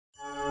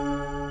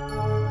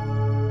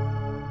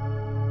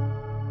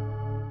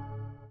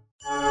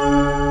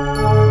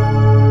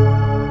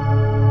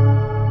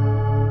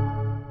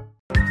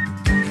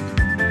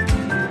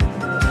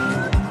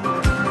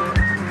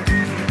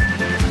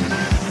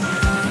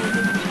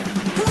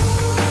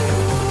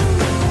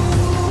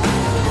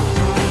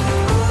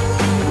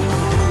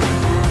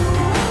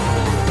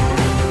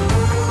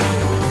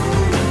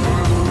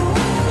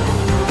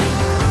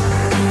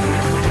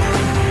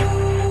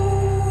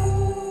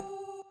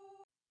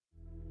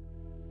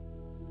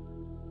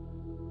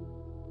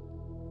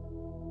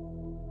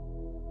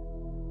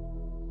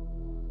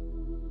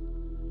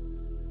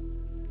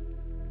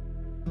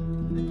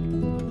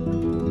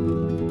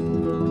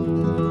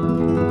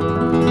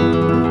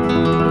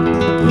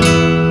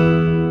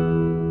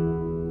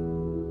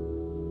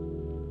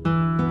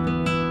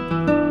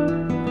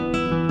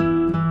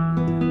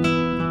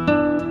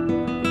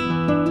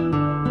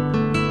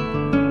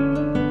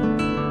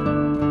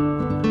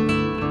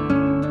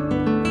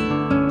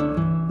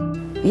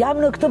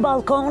Jam në këtë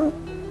balkon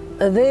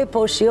dhe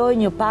po shijoj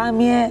një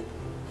pamje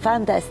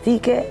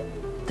fantastike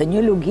të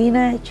një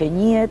lugine që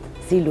njihet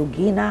si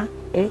lugina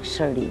e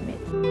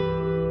shërimit.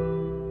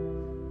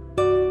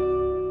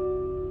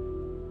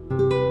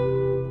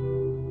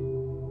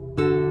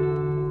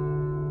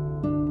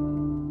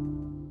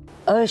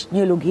 Është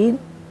një lugin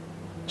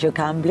që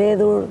ka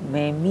mbledhur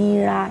me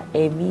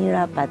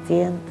mira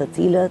pacient të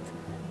cilët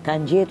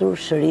kanë gjetur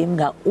shërim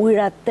nga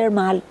ujrat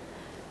termal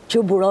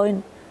që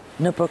burojnë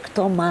në për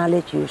këto male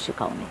që ju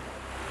shikoni.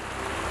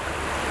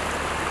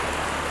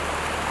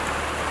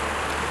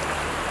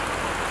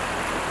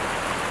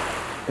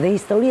 Dhe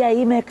historia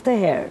ime këtë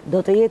herë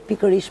do të jetë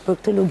pikërisht për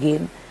këtë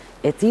lugin,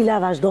 e cila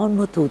vazhdon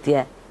më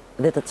tutje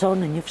dhe të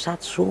çon në një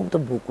fshat shumë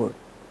të bukur,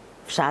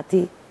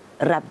 fshati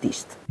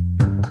Rabdisht.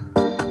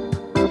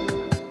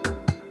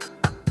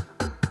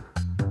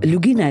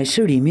 Lugina e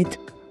shërimit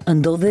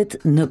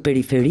ndodhet në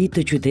periferi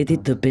të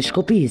qytetit të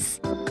Peshkopis.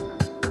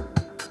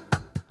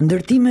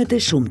 Ndërtimet e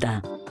shumta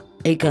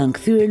e kanë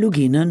kthyer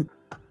luginën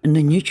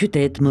në një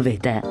qytet më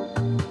vete.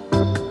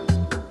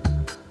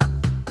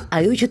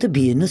 Ajo që të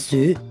bie në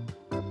sy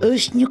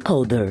është një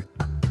kodër.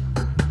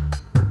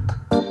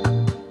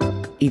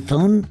 I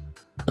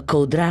thonë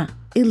kodra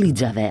e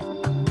Llixhave.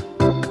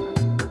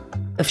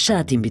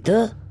 Fshati mbi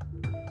të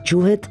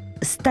quhet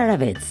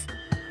Staravec.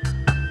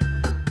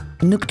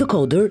 Në këtë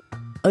kodër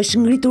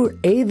është ngritur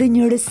edhe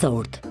një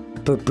resort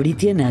për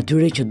pritjen e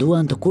atyre që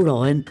duan të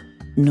kurohen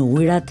në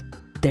ujrat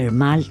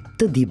termal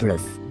të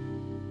Dibres.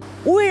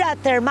 Ujrat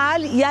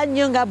termal janë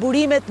një nga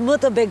burimet më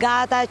të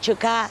begata që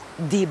ka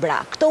Dibra.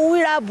 Këto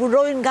ujra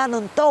burojnë nga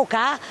nën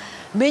toka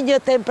me një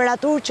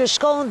temperaturë që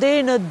shkon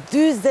deri në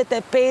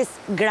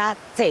 45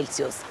 gradë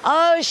Celsius.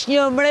 Është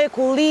një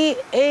mrekulli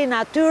e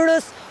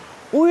natyrës,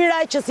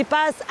 ujra që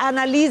sipas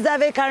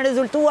analizave kanë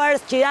rezultuar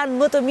që janë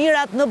më të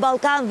mirat në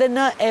Ballkan dhe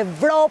në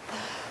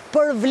Evropë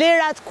për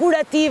vlerat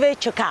kurative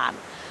që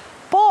kanë.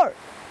 Por,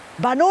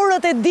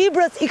 banorët e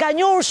Dibres i ka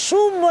njohur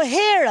shumë më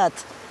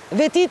herët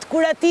vetit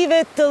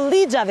kurative të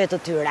Llixhave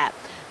të tyre.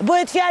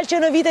 Bëhet fjalë që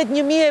në vitet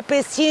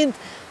 1500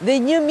 dhe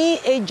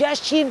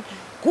 1600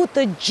 ku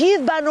të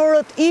gjithë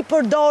banorët i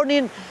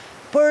përdornin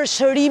për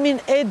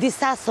shërimin e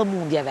disa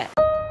sëmundjeve.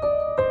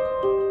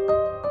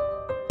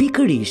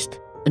 Pikërisht,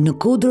 në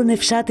kodrën e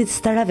fshatit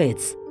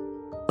Staravec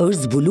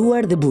është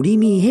zbuluar dhe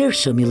burimi i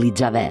hershëm i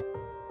Llixhave.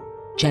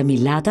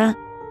 Qamilata,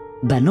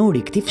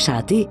 banori këtij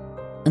fshati,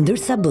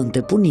 ndërsa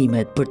bënte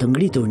punimet për të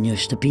ngritur një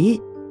shtëpi,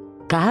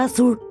 ka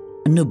hasur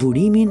në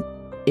burimin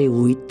e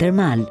ujit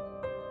termal.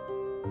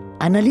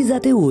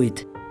 Analizat e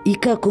ujit i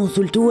ka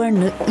konsultuar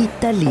në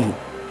Itali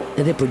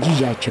dhe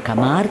përgjigja që ka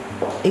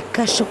marrë e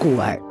ka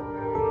shokuar.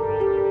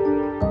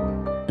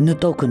 Në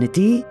tokën e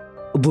tij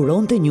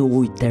buronte një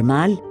ujë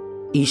termal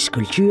i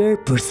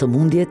shkëlqyer për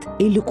sëmundjet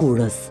e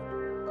lëkurës.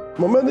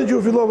 Momentin që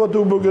u fillova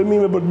të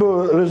bërgërmime për të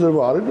bërë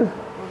rezervarin,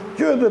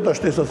 që edhe të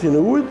shtesasinë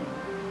e ujit,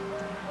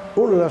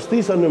 unë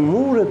rastisa në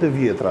muret e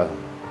vjetra,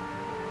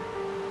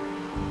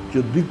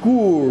 që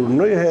dikur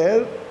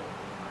ndonjëherë,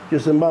 që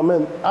se mba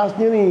mend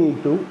asnjëri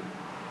këtu,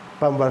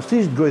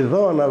 pavarësisht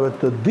gojdhanave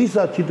të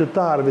disa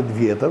qytetarëve të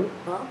vjetër,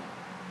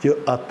 që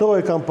ato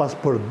e kanë pas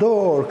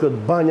përdor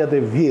këtë banjat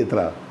e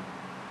vjetra,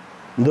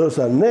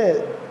 ndërsa ne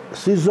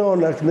si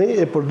zona këne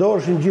e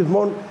përdorshin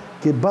gjithmonë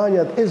ke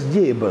banjat e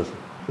zgjebës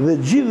dhe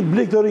gjithë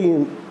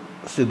blegëtorinë,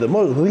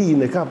 sidomos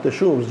dhijën e kapte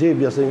shumë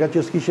zgjebja, se nga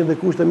që s'kishin dhe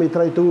kushte me i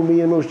trajtu me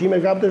jenë me ushqime,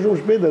 kapte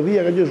shumë shpejt dhe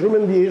dhija ka që shumë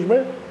e ndjeshme,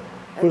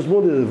 për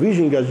smundit dhe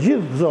vishin nga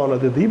gjithë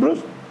zonat e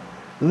Dibres,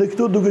 dhe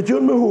këtu duke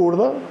qenë me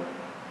hurdha,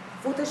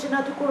 futeshin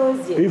aty kur o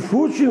zgjebë. I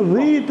fuqin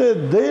dhijët e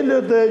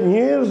delët e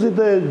njerëzit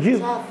e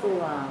gjithë.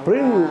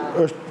 Prinë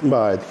është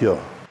mbajt kjo.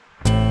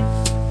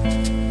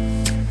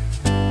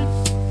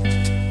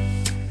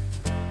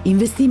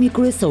 Investimi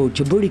kryesor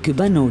që bëri ky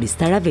banor i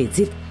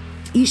Staravecit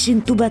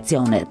ishin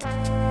tubacionet.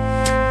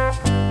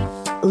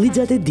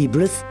 Llixhat e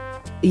Dibres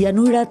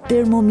janë ujra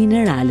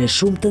termominerale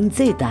shumë të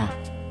nxehta,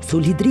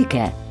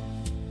 sulhidrike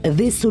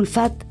dhe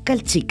sulfat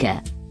kalcike.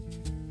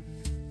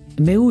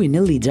 Me ujin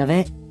e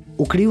Llixhave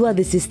u krijua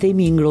dhe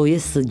sistemi i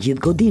ngrohjes së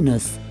gjithë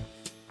godinës.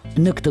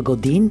 Në këtë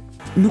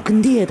godinë nuk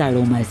ndihet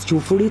aroma e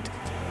squfurit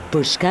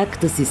për shkak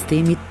të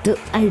sistemit të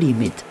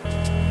ajrimit.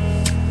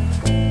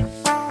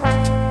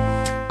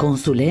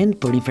 Konsulent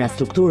për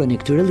infrastrukturën e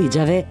këtyre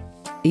Llixhave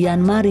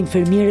janë marrë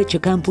infermiere që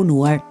kanë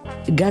punuar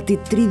gati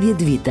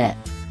 30 vite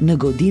në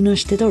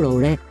godinën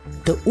shtetërore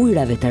të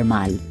ujrave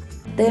termal.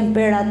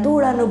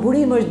 Temperatura në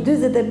burim është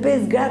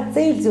 45 gradë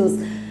Celsius,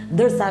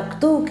 ndërsa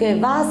këtu ke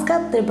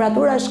vaskat,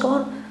 temperatura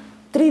shkon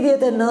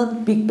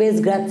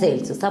 39.5 gradë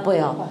Celsius, apo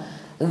jo?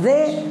 Dhe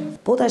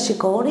po ta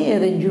shikoni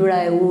edhe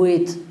ngjyra e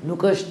ujit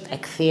nuk është e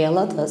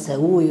kthjellët, se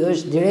uji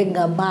është direkt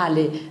nga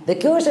mali, dhe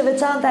kjo është e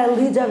veçanta e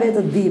Llixhave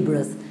të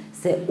Dibres,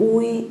 se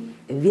uji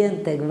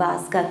vjen tek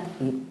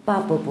vaskat i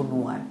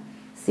papërpunuar,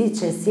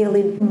 siç e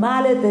sjellin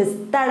malet e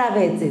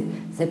Staravecit,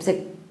 sepse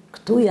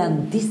këtu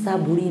janë disa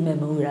burime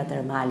me ujra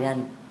termal,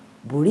 janë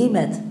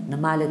burimet në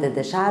malet e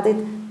Deshatit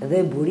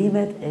dhe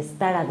burimet e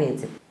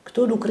Staravecit.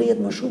 Këto nuk rrihet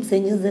më shumë se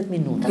 20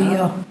 minuta.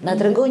 Jo. Na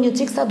tregon një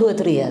çik sa duhet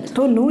rrihet.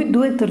 Këto nuj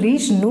duhet të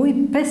rrish nuj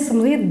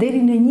 15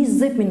 deri në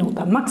 20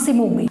 minuta,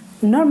 maksimumi.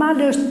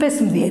 Normale është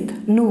 15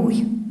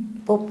 nuj.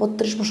 Po të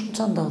trish më shumë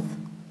çfarë ndodh?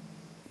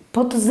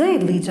 Po të zë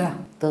Llixha.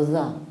 Të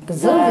zë. Të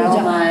zë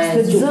Llixha.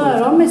 Të zë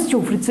aroma e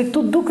qufrit, se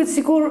këtu duket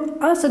sikur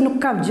ase nuk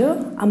ka gjë,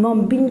 ama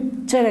mbi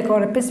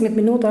çerekore 15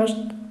 minuta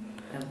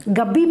është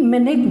gabim me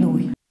nejt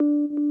nuj.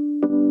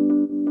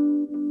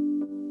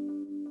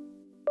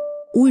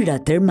 Ujra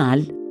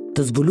termal,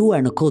 të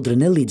zbuluar në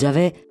kodrën e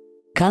Llixhave,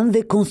 kanë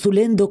dhe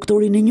konsulent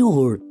doktorin e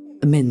njohur,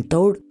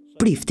 mentor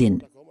Priftin.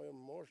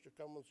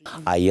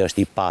 Ai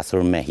është i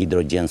pasur me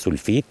hidrogen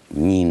sulfit,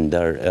 një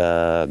ndër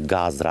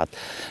gazrat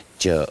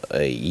që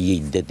i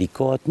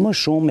dedikohet më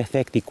shumë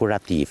efekti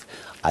kurativ.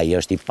 Ai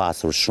është i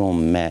pasur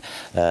shumë me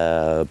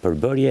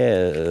përbërje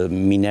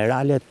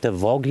minerale të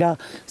vogla,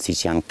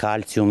 siç janë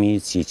kalciumi,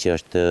 siç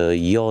është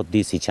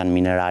jodi, siç janë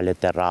mineralet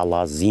të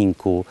rralla,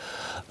 zinku,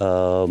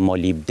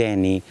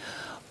 molibdeni,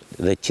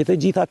 dhe që të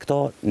gjitha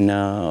këto në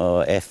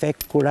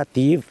efekt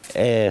kurativ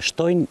e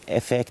shtojnë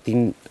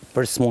efektin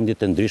për smundje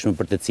të ndryshme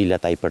për të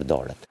cilat ai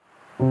përdoret.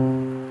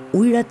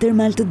 Ujra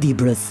termal të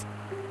Dibrës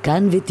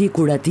kanë veti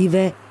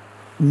kurative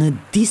në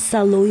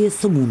disa lloje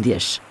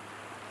sëmundjesh.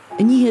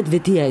 Njihet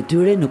vetia e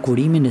tyre në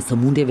kurimin e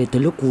sëmundjeve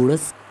të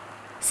lëkurës,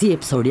 si e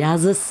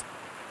psoriazës,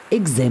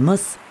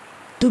 ekzemës,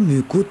 të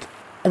mykut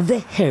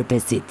dhe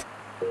herpesit.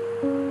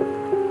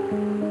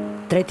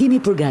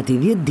 Trajtimi për gati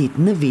 10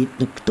 ditë në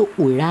vit në këto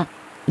ujra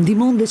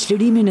ndihmon dhe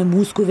çlirimin e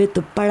muskujve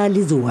të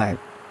paralizuar,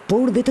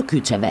 por dhe të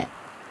kyçeve.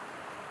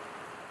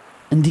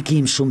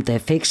 Ndikim shumë të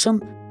efektshëm,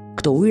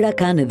 këto ujra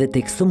kanë edhe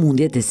tek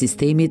sëmundjet e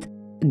sistemit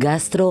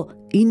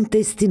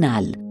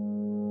gastrointestinal.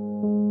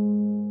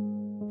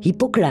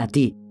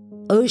 Hipokrati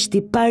është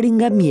i pari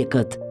nga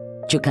mjekët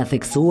që ka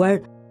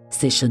theksuar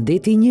se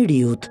shëndeti i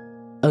njeriut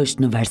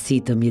është në varësi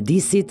të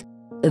mjedisit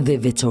dhe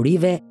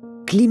veçorive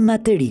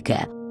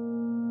klimaterike.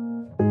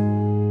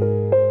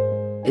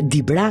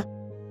 Dibra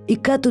i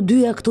ka të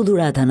dyja këto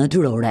dhurata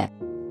natyrore,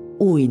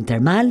 ujin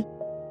termal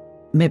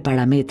me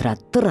parametra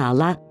të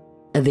rralla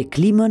dhe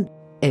klimën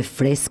e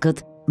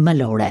freskët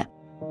malore.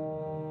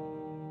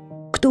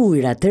 Këto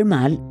ujra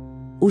termal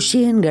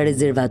ushqehen nga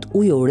rezervat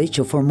ujore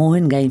që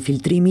formohen nga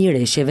infiltrimi i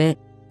reshjeve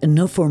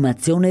në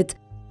formacionet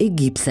e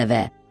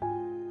gipseve.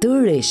 Të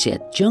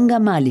reshjet që nga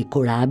mali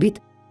korabit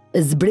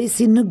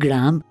zbresin në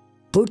gram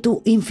për të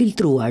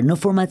infiltruar në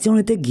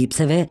formacionet e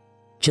gipseve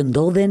që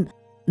ndodhen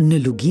në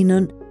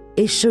luginën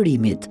e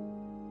shërimit.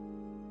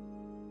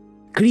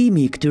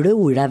 Krijimi i këtyre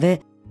ujrave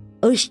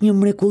është një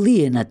mrekulli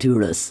e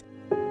natyrës.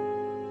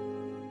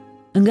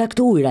 Nga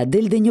këto ujra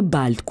del dhe një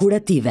baltë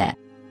kurative.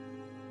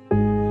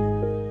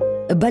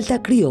 Balta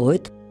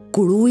krijohet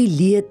kur uji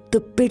lihet të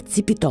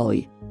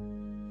percipitojë.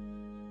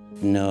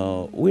 Në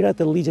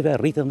ujrat e Llixhave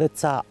rriten dhe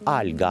ca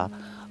alga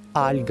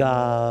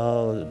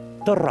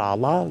të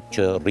rralla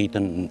që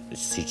rriten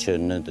siç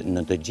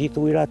në të gjithë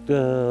ujrat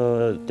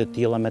të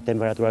tilla me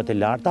temperaturat e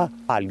larta,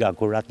 alga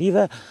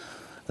kurative,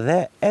 dhe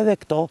edhe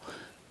këto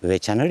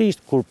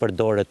veçanërisht kur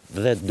përdoret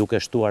dhe duke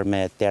shtuar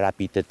me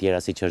terapi të tjera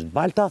siç është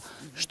balta,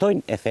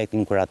 shtojnë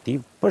efektin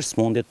kurativ për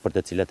smundjet për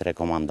të cilat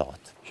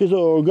rekomandohet.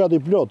 Qëto gati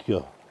plot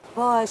kjo.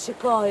 Po, e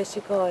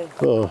shikoj.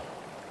 Po.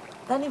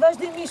 Tani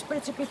vazhdimisht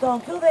precipiton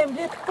kjo dhe e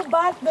mbledh këtë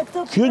baltë me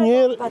këtë Kjo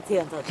njerë,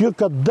 pacientët. kjo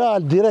ka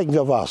dalë direkt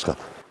nga vaskat.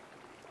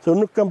 Se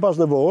nuk kam pas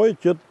nevojë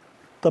që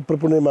ta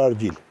përpunej me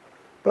argjil.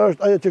 Pra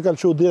është ajo që ka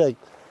lëshu direkt.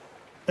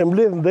 E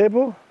mbledh në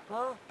depo,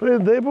 prej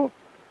në depo,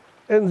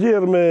 e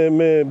nxjerr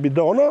me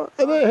bidona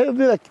edhe e hedh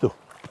direkt këtu.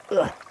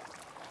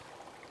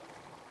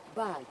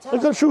 E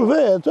ka lëshu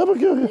vetë, apo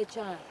kjo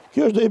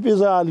është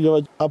epiza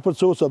algëve, a për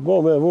cocat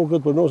mo me vun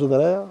këtë për noset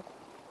e reja.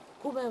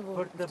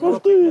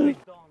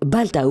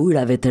 Balta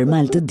ujrave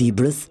termal të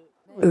Dibrës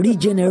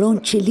rigjeneron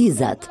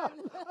qelizat,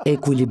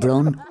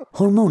 ekuilibron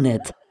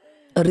hormonet,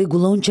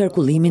 rregullon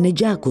qarkullimin e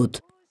gjakut,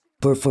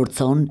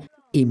 përforcon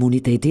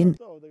imunitetin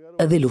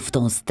dhe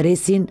lufton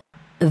stresin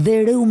dhe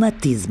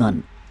reumatizmën.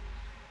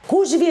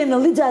 Kush vjen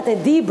në Llixhat e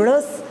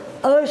Dibrës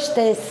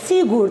është e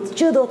sigurt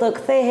që do të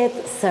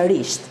kthehet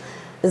sërish.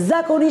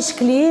 Zakonisht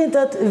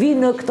klientët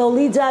vinë në këto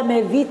Llixha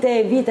me vite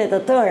e vite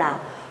të tëra,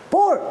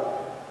 por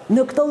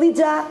në këto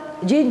Llixha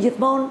gjen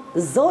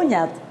gjithmonë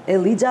zonjat e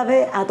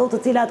Llixhave, ato të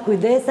cilat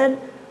kujdesen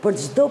për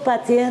çdo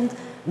pacient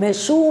me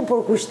shumë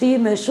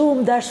përkushtim, me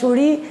shumë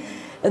dashuri,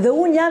 dhe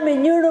unë jam me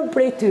njërën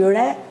prej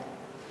tyre,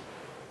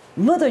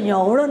 më të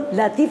njohurën,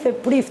 Latife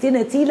Priftin,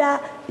 e cila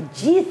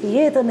gjithë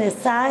jetën e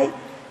saj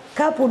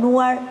ka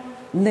punuar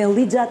në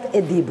Llixhat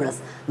e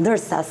Dibrës,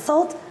 ndërsa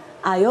sot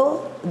ajo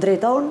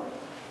drejton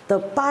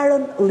të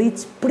parën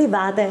liçh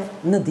private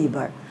në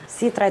Dibër.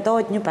 Si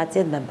trajtohet një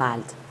pacient me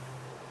baltë?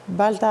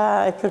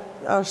 Balta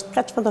është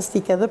kaq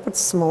fantastike edhe për të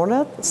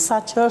smoret, sa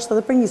që është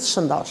edhe për një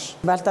shëndosh.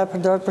 Balta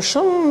përdoret për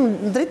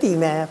shumë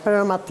drejtime, për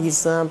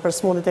reumatizëm, për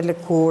smundjet e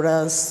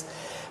lëkurës,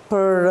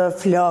 për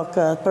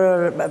flokët,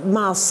 për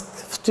mask,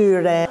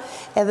 fytyre,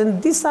 edhe në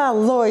disa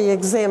lloje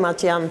ekzema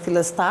që janë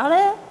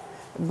fillestare,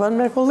 bën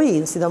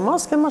mrekulli,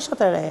 sidomos ke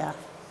moshat e reja.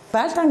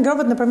 Balta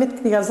ngrohet nëpërmjet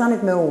këtij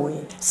gazanit me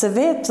ujë. Se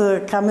vetë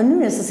ka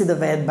mënyrë se si do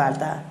vetë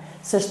balta.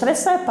 Se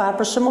shtresa e parë,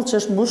 për shembull që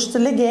është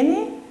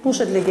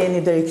pushet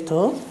legeni deri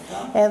këtu,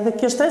 edhe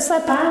kjo shtresa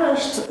e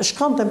parë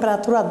shkon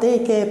temperatura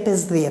deri ke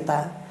 50.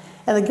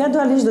 Edhe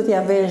gradualisht do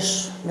t'ja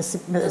vesh me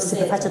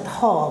sipërfaqe të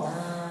hollë.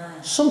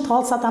 Shumë të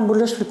hollë sa ta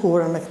mbulësh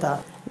lëkurën me këtë.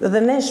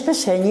 Dhe ne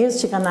shpesh njerëz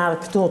që kanë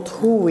ardhur këtu të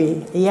huaj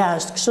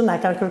jashtë, kështu na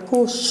kanë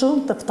kërkuar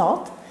shumë të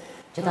ftohtë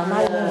që ta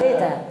marrin në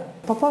vete.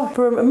 Po,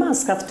 për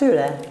maska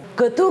fytyre.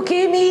 Këtu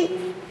kemi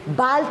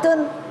baltën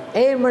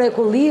e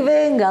mrekullive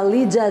nga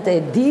Llixhat e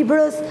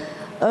Dibres.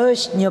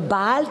 Është një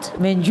baltë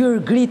me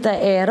ngjyrë gri të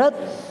errët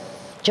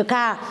që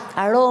ka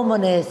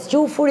aromën e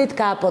squfurit,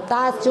 ka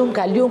potasium,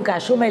 kalium, ka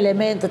shumë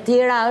elemente të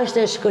tjera,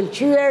 është e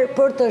shkëlqyer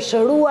për të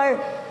shëruar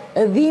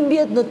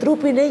dhimbjet në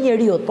trupin e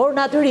njeriut, por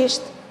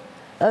natyrisht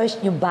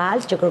është një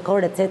baltë që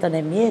kërkon recetën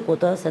e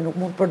mjekut, se nuk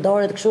mund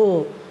përdoret kështu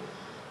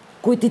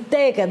kujt i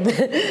teket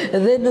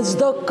dhe në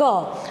çdo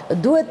kohë.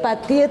 Duhet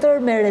patjetër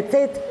me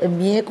recetë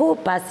mjeku,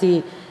 pasi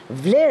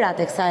vlerat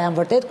e kësaj janë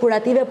vërtet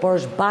kurative, por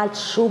është baltë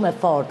shumë e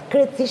fortë,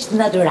 krejtësisht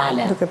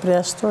natyrale. Duke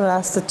përjashtuar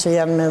rastet që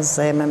janë me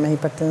zeme, me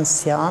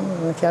hipertension,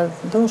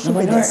 do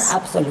shumë kujdes.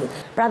 Absolut.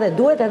 Pra dhe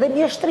duhet edhe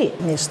mjeshtri.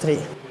 Mjeshtri.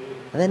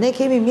 Dhe ne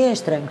kemi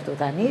mjeshtrën këtu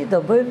tani,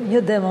 do bëjmë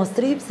një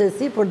demonstrim se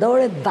si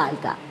përdoret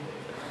balta.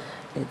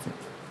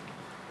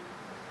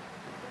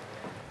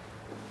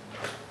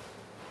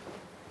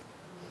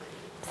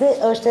 Se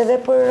është edhe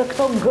për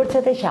këto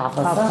ngërcet e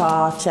qafës. Pa,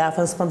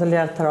 qafës,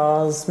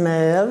 spondyloartroz,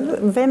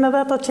 vjen edhe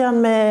ato që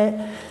janë me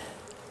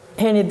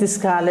hernie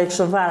diskale,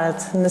 kështu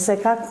varet, nëse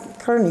ka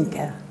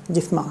kronike,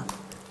 gjithmonë.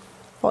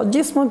 Po,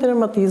 gjithmonë të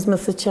reumatizme,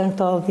 se që janë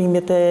këto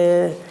dhimbjet e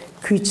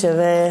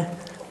kyçeve,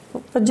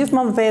 po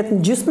gjithmonë vetë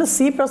në gjysmë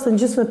sipër ose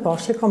në gjysmë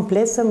poshtë,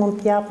 komplekse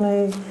mund të jap në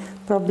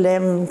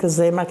problem në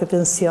zemra, këtë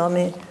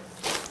tensioni.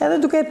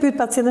 Edhe duke e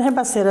pyet pacientin her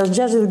pas here, është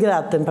 60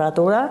 gradë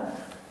temperatura.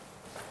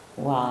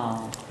 Wow,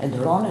 e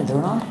duron?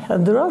 E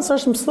duron, së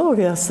është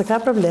mësukja, se ka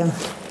problem.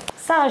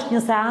 Sa është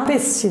një seancë?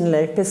 500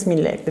 lek,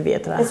 5.000 lek të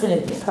vjetra. 5.000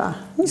 lek vjetra?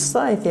 Një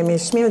saj kemi,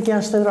 çmimet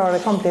janë shtetërore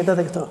komplete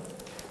dhe këto.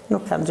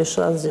 Nuk kanë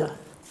ndryshuar asgjë.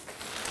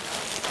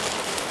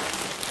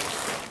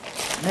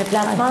 Me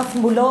plasmas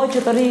mbuloj që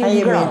të rrinë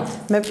ngrohtë?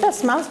 Me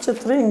plasmas që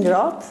të rrinë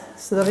ngrohtë,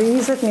 se të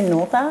rrinë 20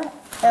 minuta,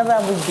 edhe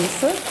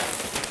abuzisë.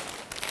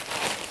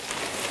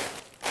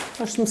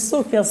 Është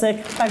mësukja, se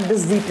pak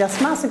bezdi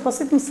plasmasi, po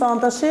si të mëson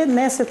të shi,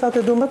 ne si të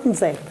të du më të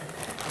nxehtë.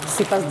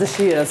 Si pas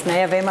dëshirës, ne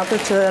e vejmë ato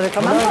që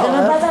rekomandohet. Dhe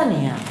me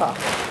badania. Po.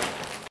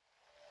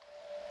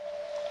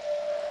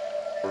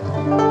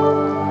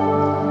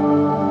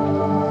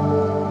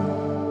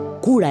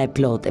 Kura e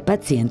plot e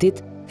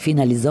pacientit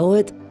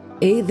finalizohet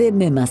edhe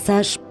me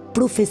masazh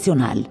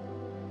profesional.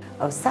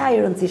 Sa i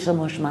rëndësishëm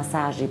është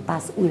masazhi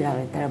pas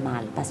ujrave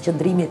termal, pas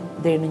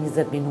qëndrimit deri në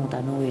 20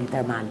 minuta në ujin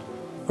termal?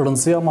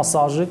 Rëndësia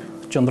masazhit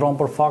qëndron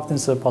për faktin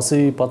se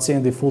pasi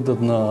pacienti futet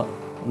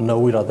në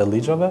ujrat e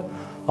ligjave,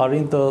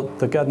 arrin të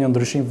ketë një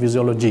ndryshim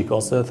fiziologjik,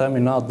 ose themi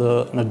na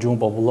në gjuhën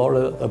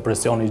popullore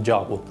presioni i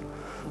gjakut.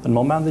 Në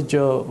momentin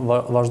që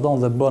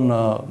vazhdon dhe bën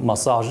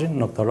masazhin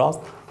në këtë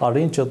rast,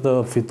 arrin që të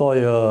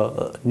fitojë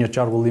një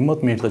qarkullim më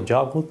të mirë të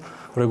gjakut,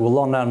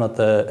 rregullon nervat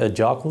e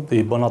gjakut,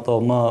 i bën ato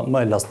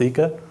më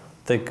elastike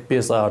tek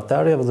pjesa e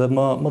arterieve dhe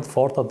më të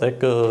forta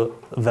tek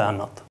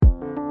venat.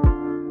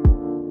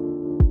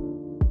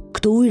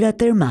 Këto ujra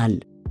termal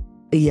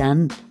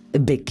janë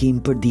bekim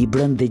për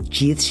Dibrën dhe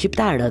gjithë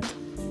shqiptarët.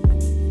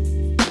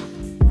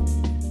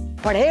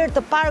 Për herë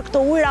të parë këto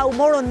ujra u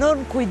morën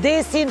nën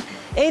kujdesin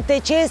e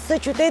teqesë së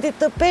qytetit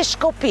të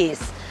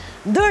Peshkopis,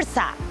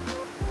 ndërsa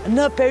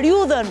në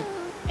periudhën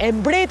e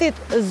mbretit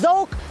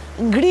Zok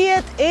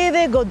ngrihet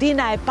edhe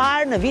godina e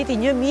parë në vitin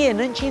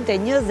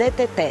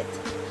 1928.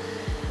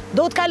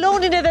 Do të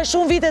kalonin edhe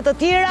shumë vite të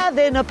tjera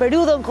dhe në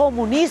periudhën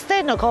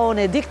komuniste, në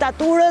kohën e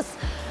diktaturës,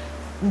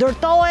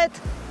 ndërtohet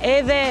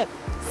edhe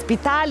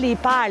spitali i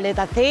parë, le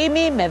ta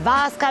themi, me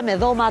vaska, me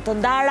dhoma të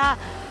ndara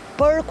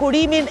për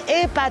kurimin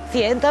e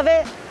pacientëve,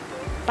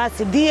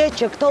 pasi dihet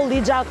që këto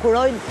ligjha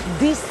kurojnë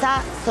disa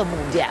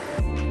sëmundje.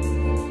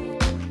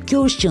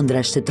 Kjo është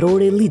qendra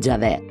shtetërore e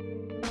ligjhave.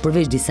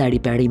 Përveç disa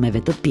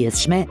riparimeve të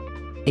pjesshme,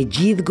 e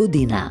gjithë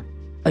godina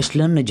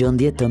është lënë në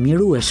gjendje të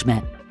mirueshme.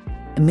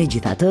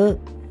 Megjithatë,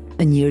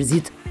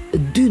 njerëzit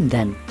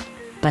dynden,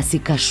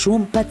 pasi ka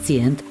shumë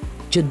pacient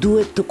që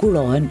duhet të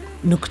kurohen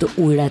në këtë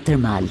ujra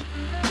termal.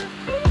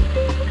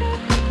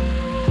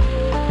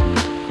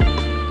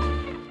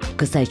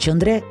 Kësaj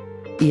qendre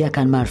ja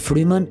kanë marrë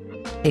frymën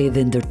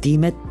edhe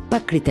ndërtimet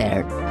pa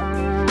kriter.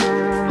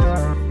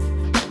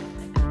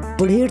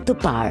 Për herë të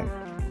parë,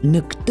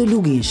 në këtë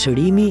lugin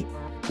shërimi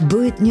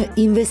bëhet një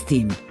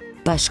investim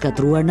pa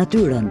shkatruar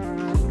natyrën.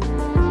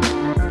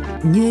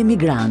 Një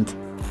emigrant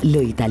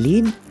lë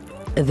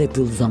Italinë dhe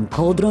pyllzon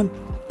kodron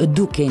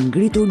duke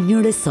ngritur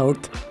një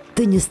resort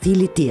të një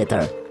stili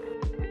tjetër,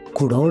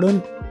 kurorën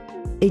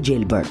e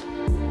gjelbër.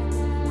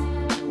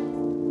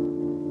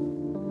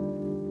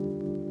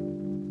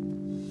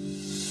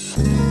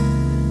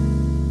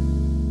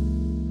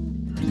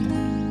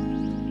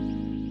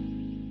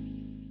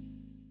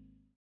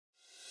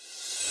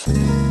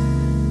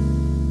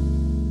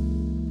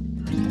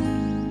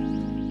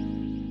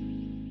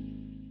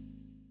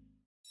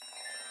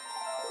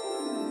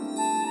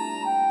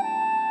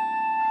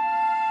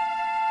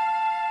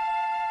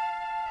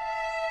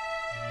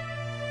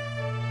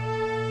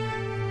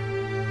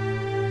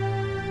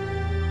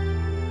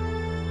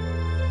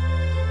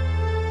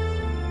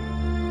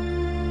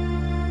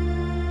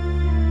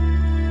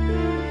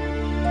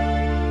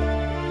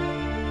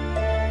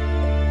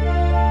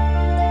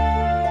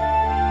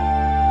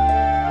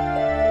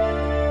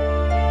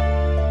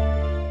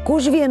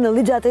 Kush vjen në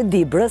Llixhat e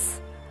Dibrës,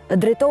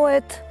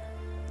 drejtohet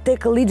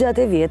tek Llixhat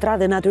e vjetra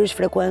dhe natyrisht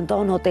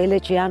frekuenton hotele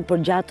që janë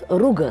përgjatë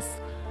rrugës.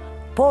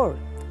 Por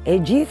e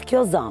gjithë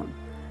kjo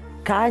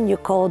zonë ka një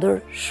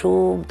kodër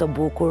shumë të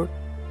bukur,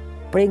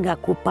 prej nga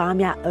ku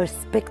pamja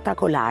është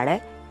spektakolare,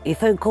 i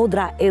thënë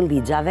kodra e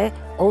Llixhave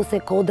ose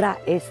kodra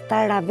e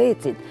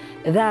Staravecit,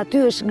 dhe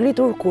aty është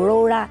ngritur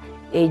kurora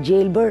e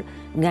gjelbër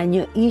nga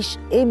një ish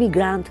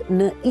emigrant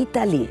në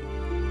Itali.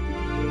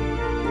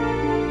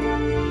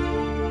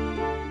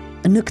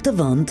 Në këtë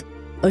vend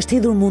është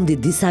hidhur mundi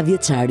disa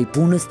vjeçar i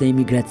punës në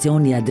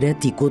emigracion i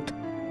Adriatikut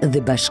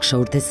dhe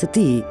bashkëshortes së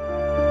tij.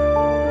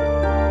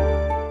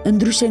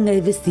 Ndryshe nga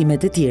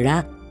investimet e tjera,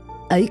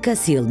 ai ka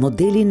sjell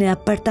modelin e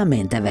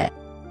apartamenteve.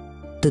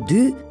 Të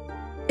dy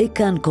e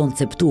kanë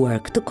konceptuar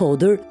këtë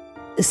kodër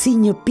si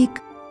një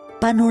pikë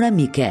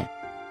panoramike,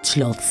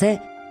 çlotëse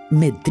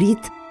me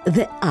dritë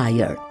dhe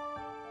ajër.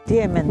 Ti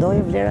e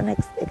mendoj vlerën e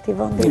këtij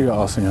vendi? Jo,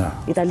 asnjë.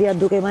 Italia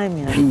duke më e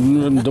mirë.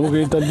 Më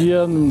duke Italia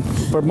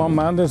për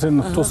momentin se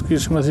në këto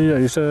s'kishim asgjë,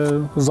 ishte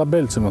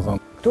Zabelë, si më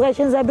thonë. Tu ka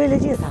qenë Zabelë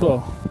gjitha? Po.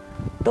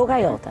 Toka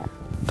jote?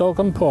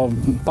 Tokën po,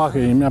 pak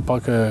e imja,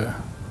 pak e...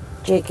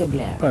 Që e ke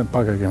blerë?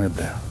 Pak e kemi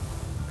blerë.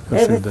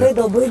 Edhe te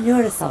do bëj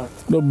një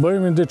resort? Do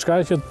bëjmë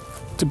diçka që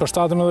ti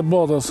përshtatem edhe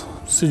botës,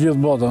 si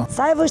gjithë bota.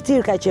 Sa e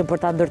vështirë ka qenë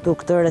për ta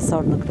ndërtuar këtë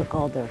resort në këtë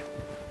kodër?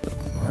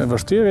 E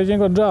vështirë ka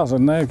qenë goxha,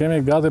 ne kemi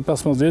gati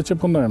 15 vjet që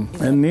punojmë.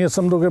 E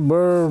nisëm duke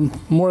bërë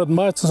muret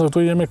mbajtëse se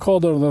këtu jemi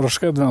kodër dhe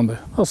rrëshket vendi.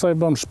 Pastaj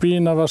bëm shtëpi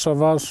avash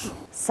avash.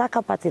 Sa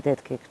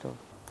kapacitet ke këtu?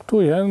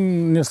 Këtu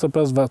janë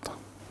 25 vet.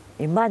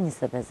 I mban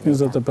 25 vet?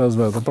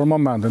 25 vet, për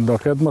momentin, do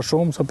ketë më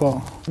shumë se po.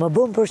 Më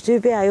bën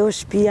përshtypje ajo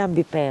shtëpia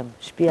mbi pemë,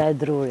 shtëpia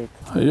e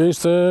drurit. Ajo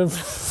ishte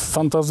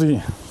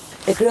fantazi.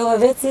 E krijove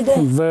vetë si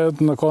ide?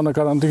 Vetë në kohën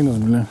e karantinës,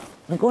 bile.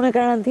 Në kohën e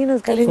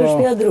karantinës ka lindur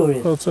shtëpia e drurit?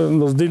 Po, se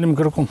do s'dilim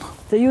kërkun.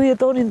 Se ju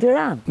jetoni në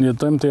Tiranë?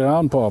 Jetojmë në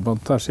Tiranë, po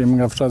tash jemi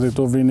nga fshati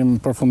këtu, vinim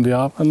për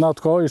fundjavë. Në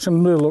atë kohë ishim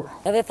mbyllur.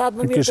 Edhe thatë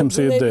më mirë të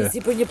mbylemi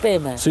si për një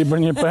pemë. Si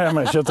për një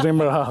pemë, që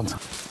trim rahat.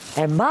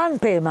 E mban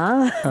pema,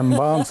 a? E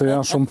mban se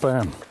janë shumë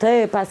pemë. Këtë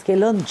e pas ke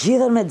lënë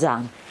gjithën me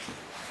xhan.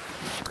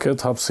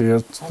 Këtë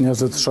hapësirë,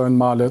 njerëzit shohin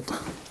malet.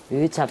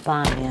 Qa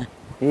pamje.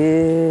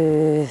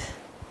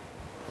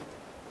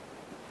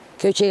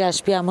 Kjo që ka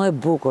shtëpia më e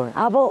bukur.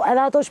 Apo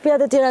edhe ato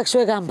shtëpiat e tjera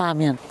kështu e kanë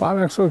pamjen?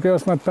 Pamja kështu, kjo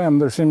është me pemë,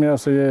 ndryshimi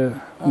është je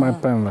me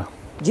pemëve.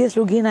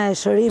 Gjithë lugina e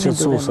shërimit duke më.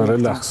 Qetësuese,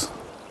 relaks.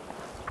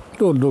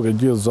 Duke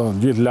gjithë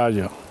zonë, gjithë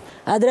lagja.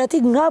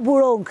 Adriatik nga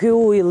buron ky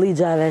ujë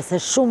Llixhave, se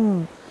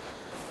shumë...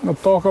 Në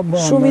toka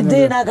buron. Shumë ide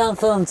na kanë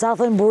thënë, ca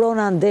thënë buron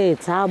ande,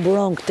 ca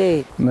buron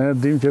këtej. Ne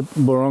dim që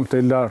buron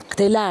këtej lartë.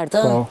 Këtej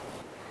lartë, ë? Po.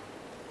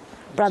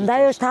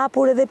 Prandaj është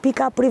hapur edhe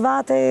pika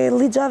private e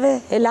Llixhave,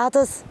 e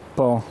latës?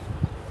 Po.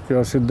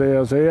 Kjo është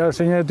ideja, se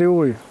është i njëjti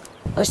ujë.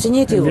 Është i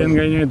njëjti ujë? Vjen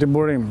nga i njëjti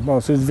burim, po,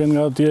 si që vjen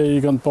nga atje i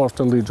kanë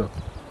poshtë të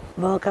Llixhat.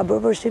 Më ka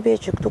bërë përshtypje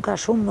që këtu ka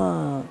shumë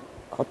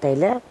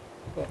hotele,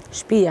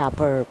 shtëpia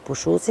për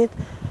pushuesit,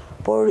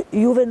 por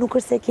juve nuk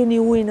është se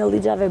keni ujin e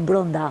Llixhave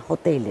brenda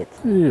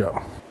hotelit. Jo.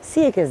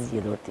 Si e ke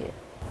zgjidhur ti?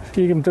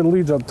 Ikim të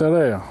Llixhat të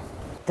reja.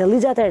 Të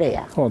Llixhat e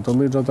reja? Po, të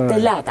Llixhat të reja.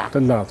 Të lata?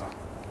 Të lata.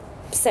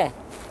 Pse?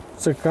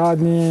 Se ka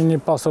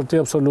një pasërti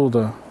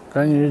absolute,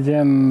 ka një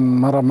higienë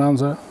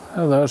marramense,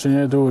 edhe është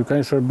një ujë, ka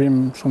një shërbim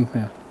shumë të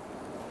mirë.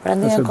 Pra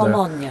ndjen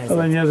komod njerëzit?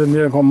 Edhe njerëzit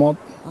ndjen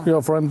komod, ju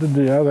ofrojmë të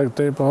dyja, edhe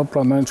këtej po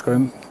pranojnë të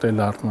shkojnë të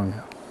lartë më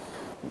mirë.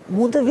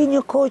 Mund të vi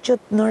një kohë që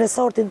në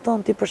resortin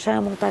tonë ti për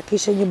shembull ta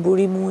kishe një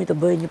burim uji të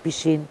bëjë një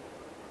pishin?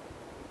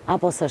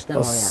 Apo s'është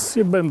nevoja?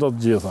 Si bëjmë do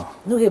të gjitha.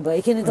 Nuk i bëj,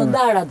 keni të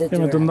ndara detyre.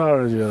 Kemi të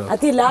ndara gjitha.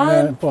 Ati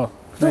lahen, po,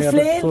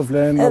 tu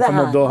flenë, edhe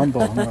akomodohen,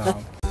 po.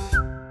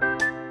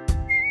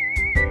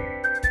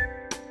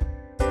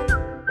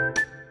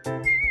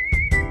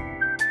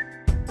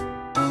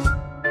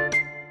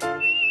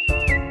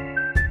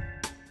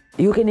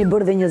 Ju keni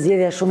bërë dhe një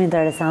zgjedhje shumë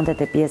interesante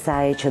te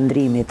pjesa e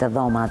qëndrimit të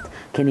dhomat.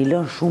 Keni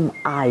lënë shumë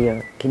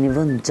ajër, keni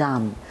vënë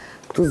xham.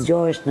 Këtu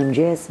zgjohesh në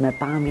mëngjes me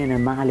pamjen e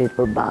malit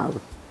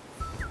përballë.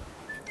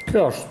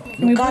 Kjo është.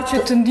 Nuk ka që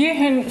të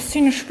ndjehen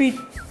si në shtëpi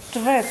të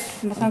vet,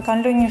 do të thënë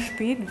kanë lënë një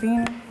shtëpi,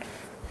 vinë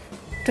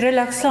të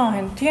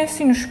relaksohen, të jenë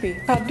si në shtëpi.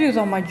 Ka 2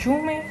 dhoma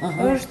gjumi,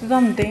 është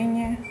dhomë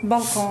denje,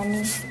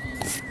 balkoni.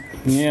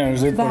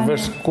 Njerëzit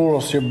përveç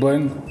kurës që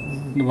bëjnë,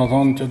 do të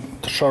thonë që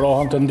të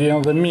shërohen të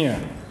ndjehen dhe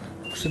mirë.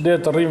 Kështë ide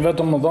të rrimë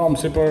vetëm më dhomë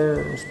si për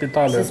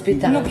spitale.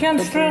 Nuk janë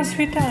të shtrojnë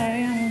spitale,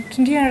 janë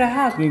të ndjenë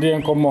rehat. Të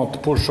ndjenë komod, të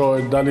pushoj,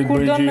 dalit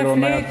bëj gjiro,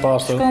 në jetë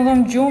pasër. Shkon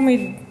dhëmë gjumi,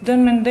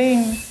 dënë me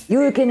ndenjë.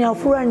 Ju i keni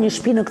ofruar një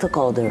shtëpi në këtë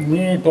kodër?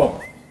 Po,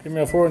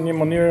 kemi ofruar një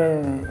mënyrë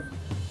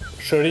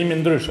shërimi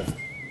ndryshe,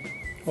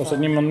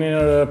 ose një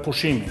mënyrë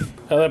pushimi.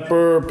 Edhe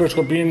për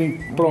shkopin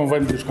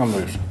promovojmë diçka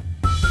ndryshe.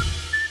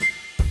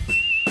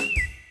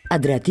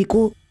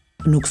 Adriatiku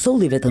nuk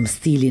solli vetëm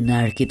stilin në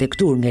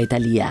arkitektur nga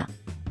Italia,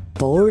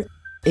 por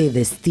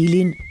edhe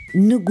stilin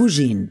në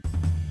kuzhinë.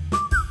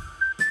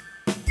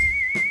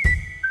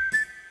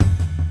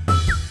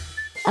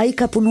 Ai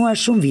ka punuar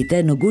shumë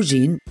vite në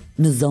kuzhinë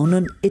në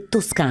zonën e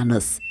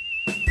Toskanës.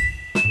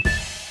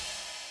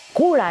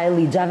 Kura e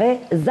ligjave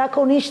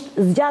zakonisht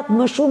zgjat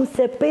më shumë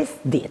se 5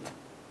 ditë.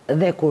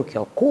 Dhe kur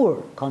kjo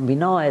kur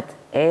kombinohet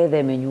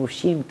edhe me një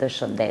ushqim të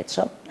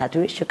shëndetshëm,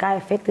 natyrisht që ka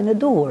efektin e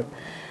duhur.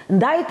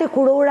 Ndaj te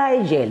kurora e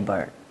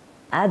gjelbër,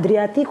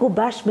 Adriatiku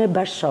bashkë me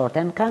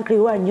bashkëshorten kanë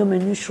krijuar një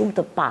meny shumë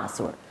të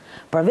pasur.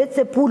 Përveç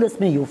se pulës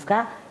me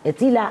jufka, e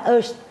cila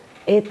është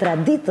e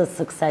traditës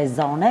së kësaj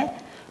zone,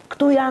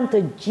 këtu janë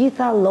të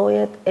gjitha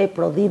llojet e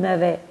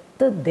prodhimeve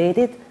të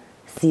detit,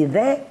 si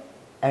dhe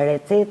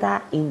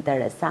receta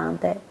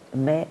interesante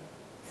me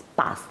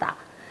pasta.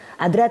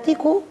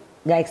 Adriatiku,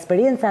 nga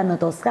eksperjenca në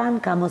Toskan,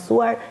 ka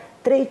mësuar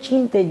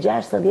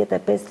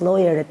 365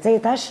 lloje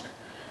recetash,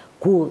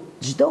 ku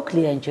çdo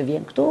klient që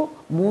vjen këtu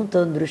mund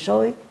të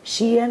ndryshoj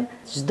shijen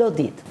çdo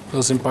ditë.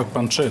 Pësim pak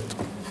pancet.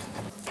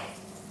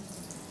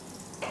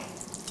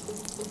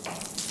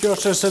 Kjo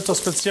është reseta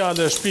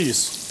speciale e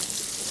shtëpisë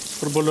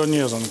për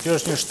bolonjezën. Kjo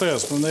është një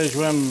shtesë, për ne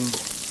quhem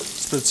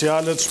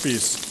speciale të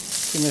shtëpisë.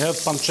 Kemi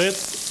hedhë pancet,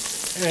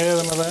 e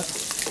hedhëm edhe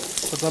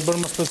për ta bërë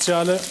më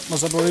speciale, më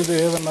saporite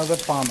e hedhëm edhe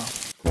pana.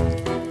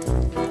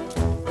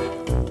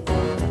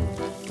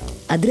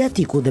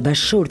 Adriatiku dhe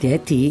bashkëshortja e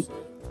tij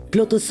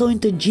plotësojnë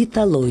të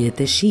gjitha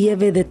llojet e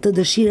shijeve dhe të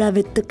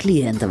dëshirave të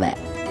klientëve.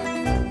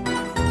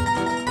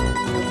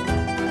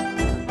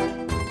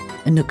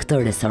 Në këtë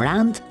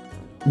restorant,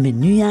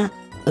 menyja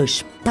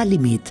është pa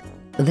limit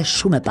dhe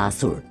shumë e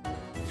pasur.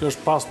 Kjo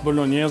është pastë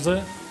bolonjeze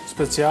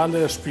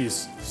speciale e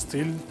shtëpisë,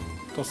 stil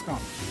toskan.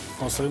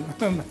 Ose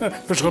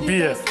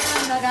peshkopie.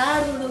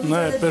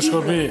 Ne,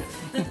 peshkopi.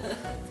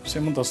 Si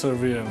mund ta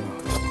servirem?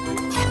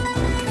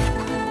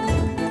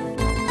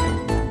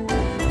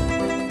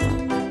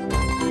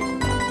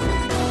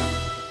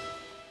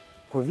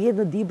 Kur vjen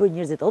në Dibër,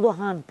 njerëzit o do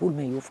hanë pul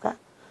me jufka,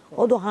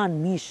 o do hanë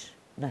mish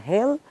në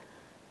hell,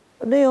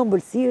 në jo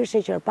ëmbëlsirë,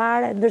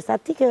 sheqerpare, ndërsa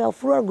ti ke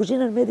ofruar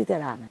kuzhinën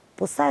mediterane.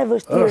 Po sa e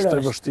vështirë është? Është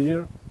e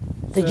vështirë.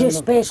 Të gjesh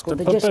peshku,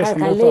 të gjesh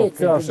karkalecë,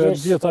 të gjesh...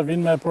 Gjitha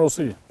vinë me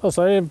prosi.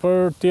 Pastaj për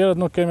tjerët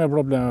nuk kemi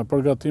probleme,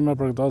 përgatime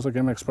për këta se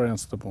kemi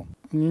eksperiencë të punë.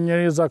 Një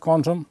njeri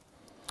zakonshëm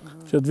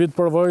që të vit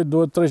përvoj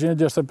duhet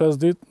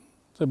 365 ditë,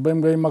 se bëjmë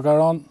nga i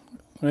makaron,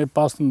 nga i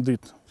pastë në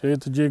ditë, që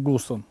i të gjej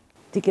gustën.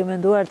 Ti ke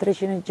menduar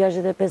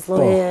 365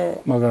 lloje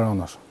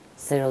makaronash.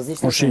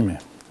 Seriozisht? Ushqimi.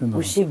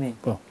 Ushqimi.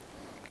 Po.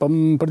 Po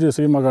më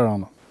përgjithësi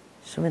makarona.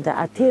 Shumë të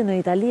atje në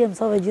Itali e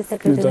mësove gjithë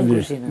sekretin e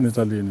kuzhinës. Në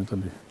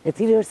Itali. E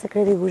cili është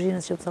sekreti i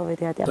kuzhinës që mësove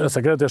ti atje?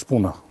 Sekreti është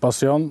puna.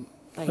 Pasion,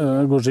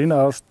 kuzhina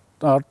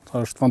është art,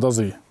 është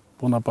fantazi,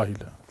 puna pa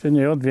hile. Që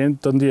njëjot vjen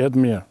të ndihet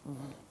mirë.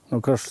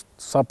 Nuk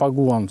është sa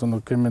paguam, se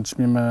nuk kemi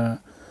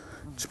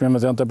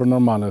çmimet janë tepër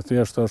normale.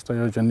 Thjesht është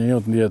ajo që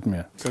njëjot ndihet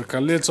mirë.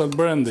 Kërkaleca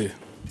brendi.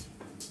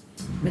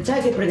 Me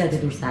çfarë ke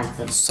përgatitur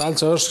salcën?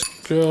 Salca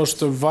kjo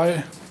është vaj,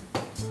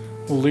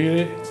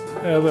 ulliri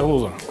edhe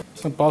hudhër.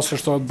 Në pas që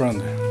shtohet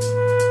brendi.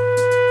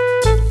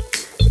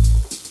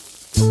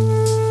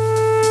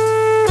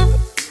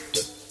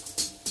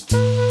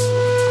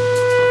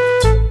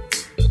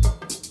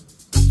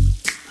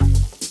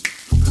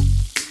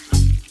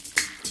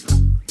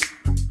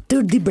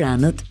 Tër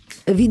Dibranët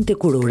vinë te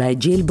kurora e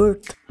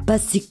gjelbërt,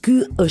 pasi ky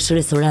është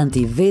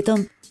restoranti i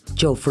vetëm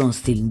që ofron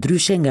stil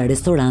ndryshe nga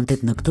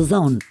restorantet në këtë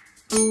zonë.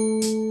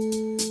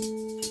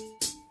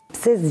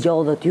 Pse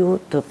zgjodhët ju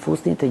të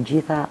fusni të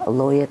gjitha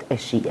llojet e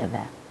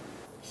shijeve?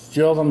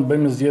 Zgjodhëm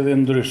bëjmë zgjedhje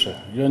ndryshe.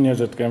 Jo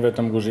njerëzit kanë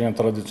vetëm kuzhinë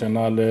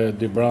tradicionale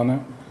dibrane,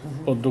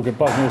 po duke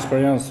pas një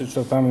eksperiencë, siç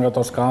e them, nga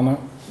Toskana,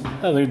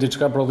 edhe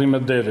diçka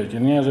prodhime deri,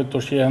 që njerëzit të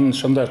shihen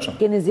shëndetshëm.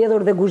 Keni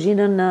zgjedhur dhe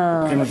kuzhinën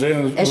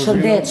e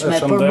shëndetshme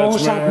për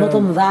moshat më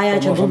të mëdha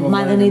që do të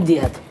marrin një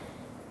dietë.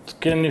 Të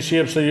keni një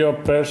shije pse jo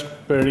peshk,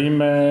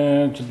 perime,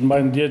 që të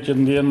mbajnë dietë që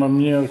të ndihen më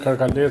mirë,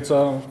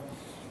 karkaleca.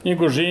 Një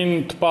kuzhinë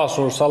të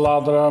pasur,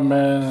 saladra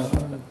me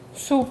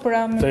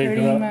supra, me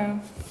perime.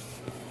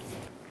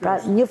 Pra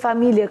një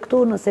familje këtu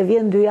nëse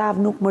vjen 2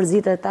 javë nuk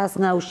mërzitet as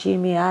nga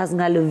ushqimi, as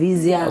nga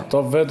lëvizja.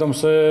 Ato vetëm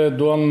se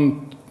duan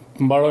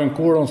të mbarojnë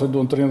kurën, se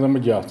duan të rrinë dhe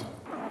më gjatë.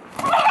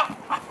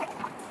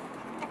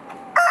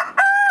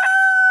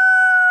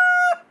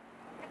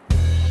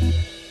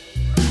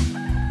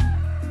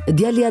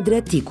 Djali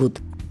Adriatikut,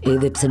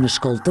 edhe pse në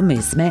shkollë të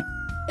mesme,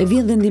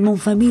 vjen dhe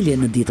ndihmon familje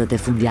në ditët e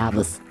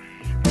fundjavës.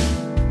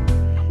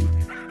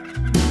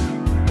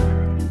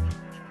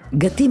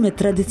 Gatimet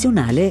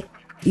tradicionale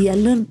i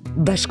lën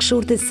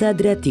bashkëshortes së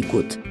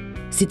Adriatikut,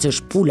 siç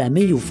është pula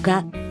me jufka,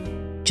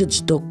 që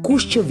çdo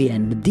kush që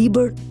vjen në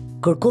Dibër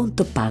kërkon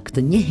të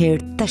paktën një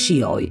herë ta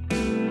shijojë.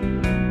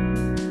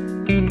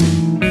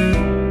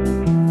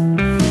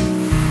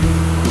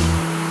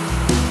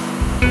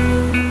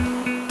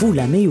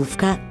 Pula me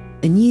jufka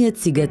njihet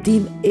si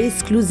gatim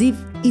ekskluziv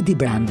i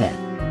dibranëve.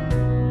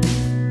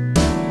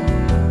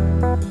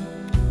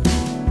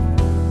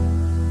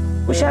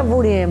 Kush ja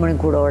vuri emrin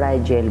kurora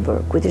e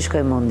gjelbër? Ku ti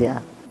shkoi mendja?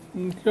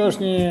 Kjo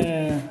është një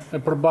e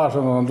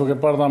përbashkët, duke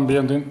parë dhe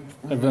ambientin,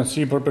 e vjen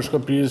si për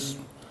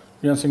peshkopisë,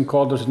 vjen si në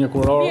kodër si një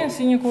kuror. Vjen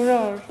si një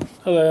kuror.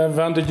 Edhe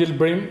vend të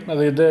gjelbrim,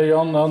 edhe ideja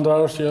jonë në ëndra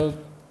është që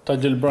ta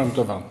gjelbrojmë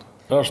këtë vend.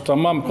 Është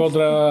tamam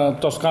kodra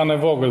Toskane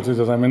vogël, si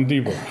të themi, në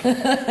Dibër.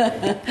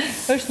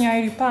 Është një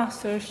ajër i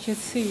pastër, është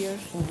qetësi,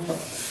 është.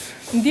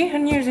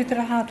 Ndjehen njerëzit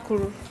rehat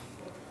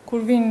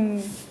kur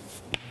vinë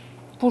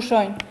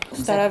pushojnë.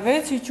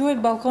 Staravec i quhet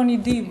balkoni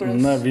i Dibres.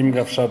 Ne vim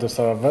nga fshati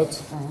Staravec,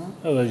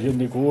 edhe gjithë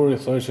dikur i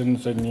thoshin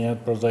se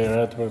njihet për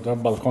zajret për këtë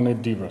balkoni i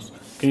Dibres.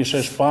 Kishe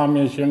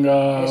shpamje që nga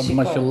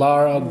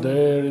Maqellara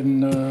deri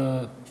në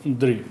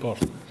Dri,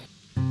 poshtë.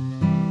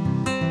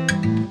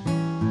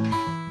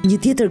 Një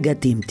tjetër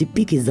gatim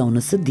tipik i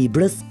zonës së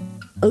Dibres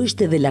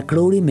është edhe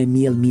lakrori me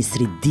miell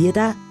misri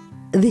dieta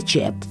dhe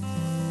qep.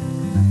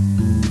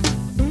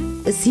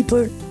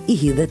 Sipër i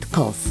hidhet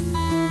kos.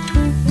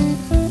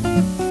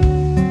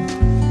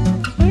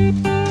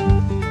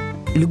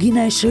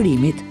 Lugina e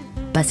shërimit,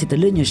 pasi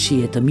të lë një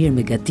shije të mirë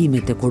me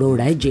gatimet e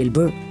kurora e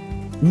gjelbër,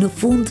 në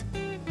fund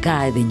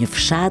ka edhe një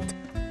fshat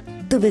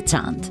të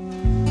veçantë.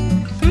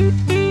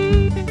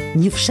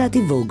 Një fshat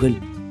i vogël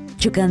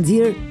që ka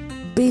nxjerr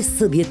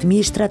 50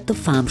 mishtra të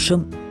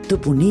famshëm të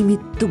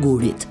punimit të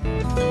gurit.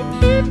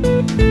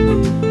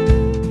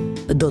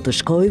 Do të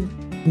shkojmë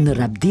në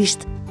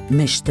Rabdisht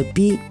me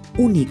shtëpi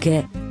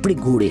unike prej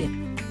guri.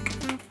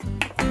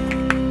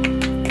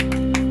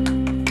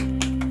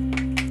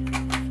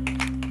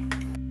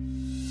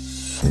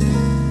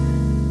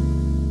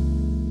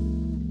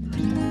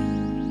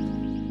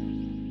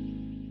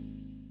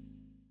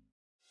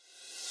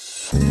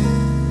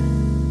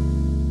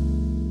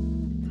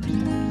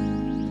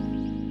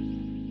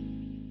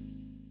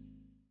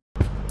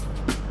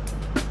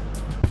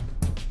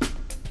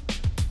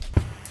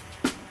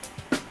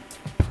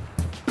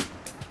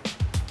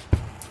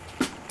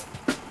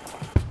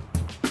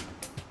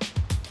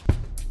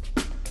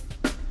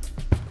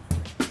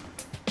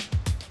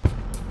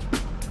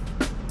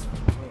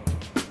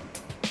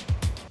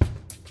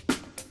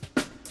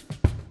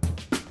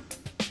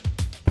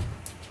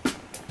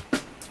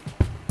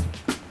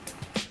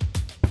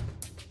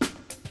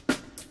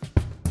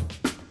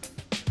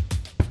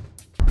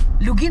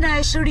 Lugina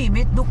e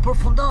shërimit nuk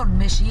përfundon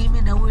me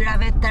shijimin e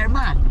ujrave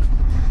termal.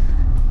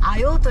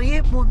 Ajo të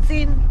jep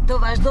mundësinë të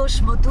vazhdosh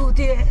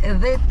shmëtutje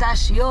dhe ta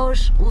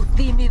shijosh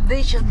udhëtimin dhe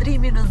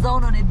qëndrimin në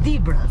zonën e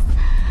Dibres.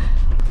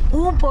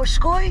 Unë po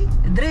shkoj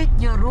drejt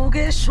një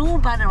rruge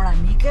shumë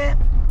panoramike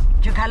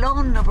që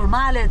kalon në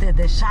përmalet e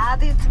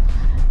deshatit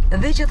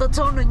dhe që të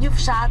çon në një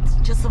fshat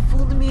që së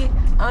fundmi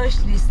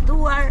është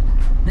listuar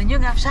në një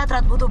nga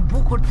fshatrat më të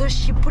bukur të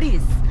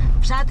Shqipërisë.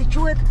 Fshati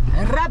quhet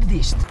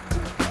Rabdisht.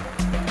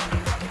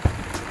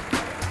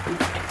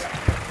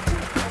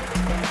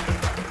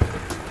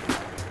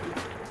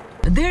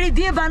 Deri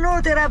dje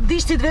banorët e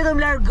Rabdishtit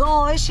vetëm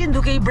largoheshin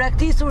duke i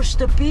braktisur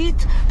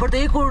shtëpit për të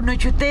ikur në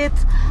qytet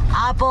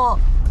apo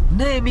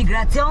në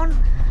emigracion,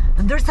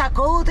 ndërsa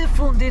kohët e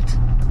fundit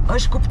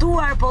është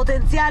kuptuar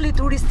potenciali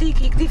turistik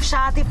i këtij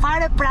fshati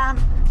fare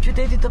pranë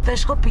qytetit të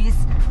Peshkopis,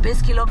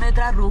 5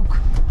 kilometra rrugë.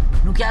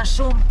 Nuk janë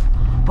shumë,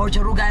 por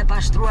që rruga e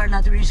pashtruar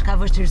natyrisht ka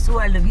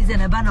vështirësuar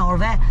lëvizjen e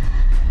banorëve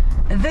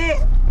dhe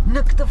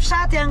në këtë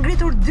fshat janë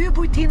ngritur 2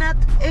 bujtinat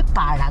e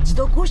para.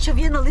 Çdo kush që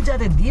vjen në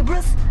Llixhat e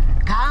Dibres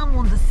ka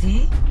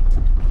mundësi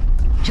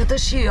që të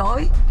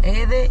shijoj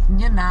edhe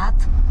një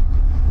natë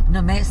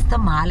në mes të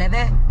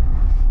maleve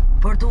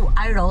për të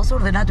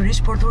ajrosur dhe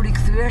natyrisht për të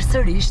rikthyer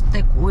sërish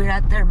tek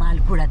ujrat termal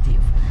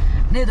kurativ.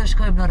 Ne do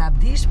shkojmë në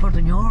Rabdisht për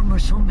të njohur më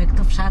shumë me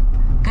këtë fshat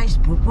kaq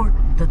bukur,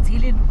 të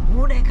cilin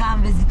unë e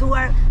kam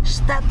vizituar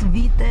 7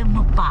 vite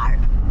më parë.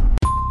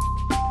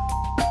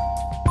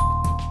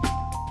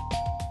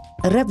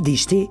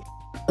 Rabdishti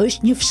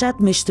është një fshat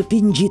me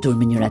shtëpi ngjitur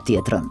me njëra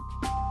tjetrën.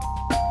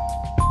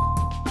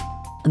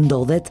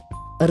 Ndodhet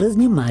rreth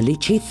një mali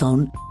që i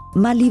thon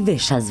Mali i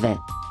Veshazve.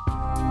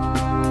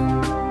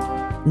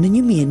 Në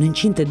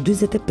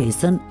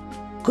 1945-ën,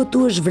 këtu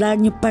është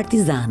vrarë një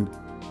partizan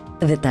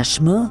dhe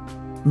tashmë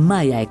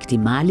maja e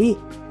këtij mali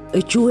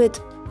e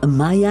quhet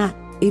Maja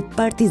e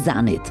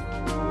Partizanit.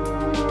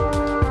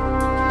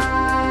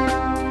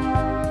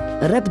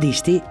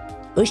 Rabdishti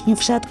është një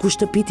fshat ku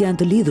shtëpit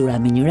janë të lidhura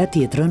me njëra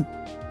tjetrën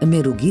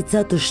me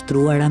rrugica të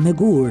shtruara me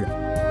gur.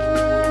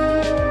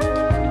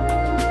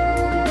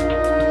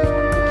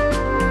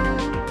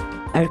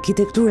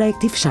 Arkitektura e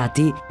këtij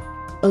fshati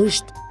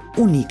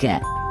është unike.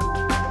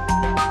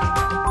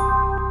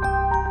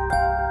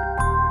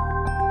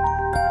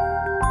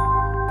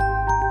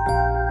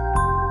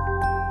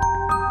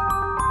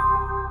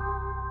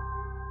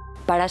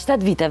 Para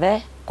 7 viteve,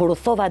 kur u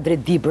thova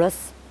drejt Dibres,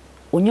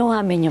 u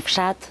njoha me një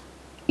fshat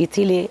i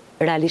cili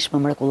realisht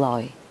më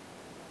mrekulloi.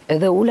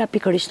 Edhe ula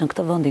pikërisht në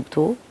këtë vendin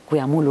këtu, ku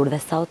jam ulur dhe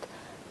sot,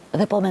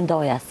 dhe po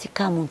mendoja si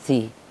ka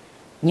mundësi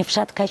një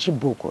fshat kaq i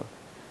bukur,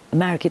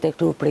 me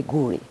arkitekturë prej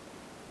guri,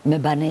 me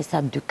banesa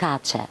 2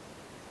 kaçe,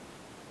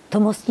 të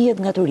mos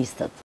njihet nga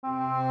turistët.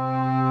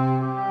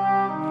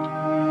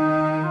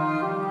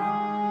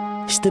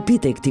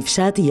 Shtëpitë e këtij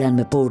fshati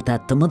janë me porta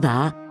të mëdha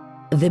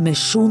dhe me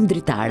shumë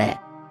dritare,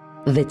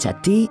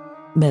 veçati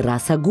me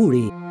rasa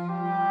guri.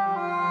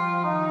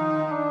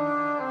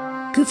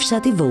 Ky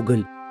fshat i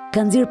vogël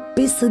ka nxjerr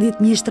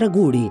 50 mishtra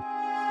guri.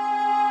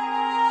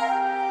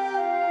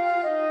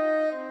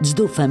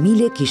 çdo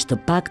familje kishte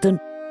paktën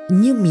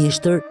një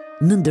mjeshtër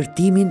në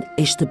ndërtimin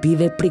e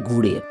shtëpive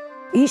priguri.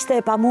 Ishte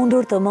e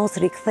pamundur të mos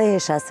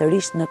rikthehesha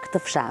sërish në këtë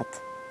fshat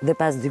dhe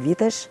pas 2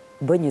 vitesh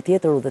bë një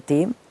tjetër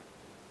udhëtim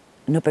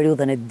në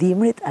periudhën e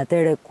dimrit,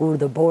 atëre kur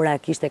Dibra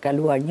kishte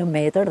kaluar 1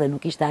 metër dhe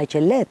nuk ishte aq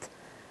e lehtë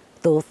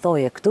të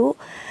udhëtoje këtu,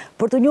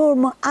 për të njohur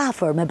më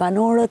afër me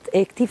banorët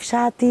e këtij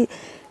fshati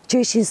që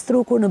ishin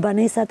strukur në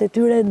banesat e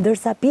tyre,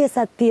 ndërsa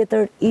pjesa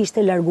tjetër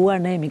ishte larguar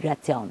në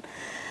emigracion.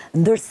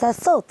 Ndërsa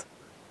sot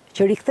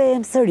që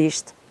rikthehem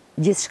sërish,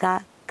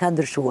 gjithçka ka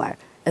ndryshuar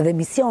dhe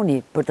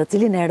misioni për të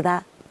cilin erdha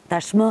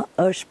tashmë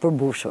është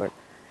përmbushur.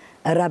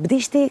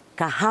 Rabdishti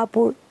ka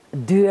hapur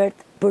dyert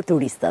për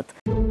turistët.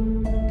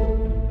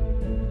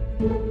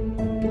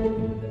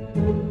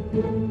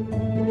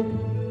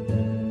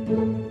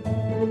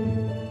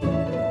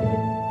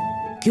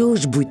 Kjo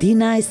është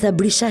bujtina e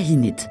Sabri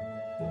Shahinit.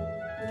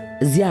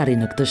 Zjarri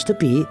në këtë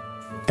shtëpi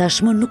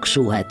tashmë nuk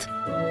shuhet.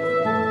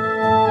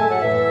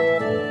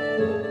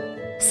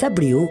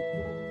 Sabriu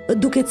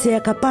duket se ja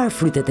ka parë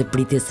frytet e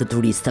pritjes së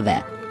turistëve.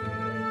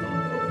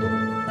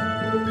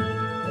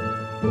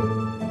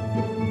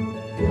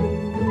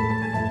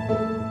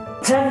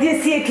 Çfarë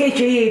ndjesi e ke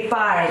që je i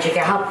pare që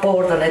ke hap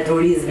portën e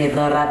turizmit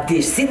në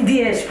Rabdisht? Si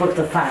ndjesh për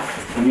këtë fakt?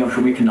 Unë jam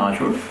shumë i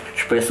kënaqur.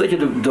 Shpresoj që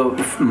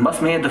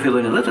mbas meje do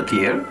fillojnë edhe të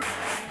tjerë.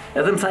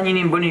 Edhe më tha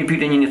njëri, më bëni një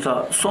pyetje, njëri tha,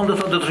 sonde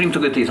tha do të rrim të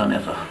këtij tani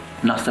tha.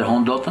 Na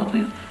sterhon dot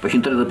aty? Po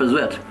 135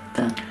 vjet.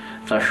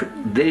 Thash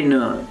deri në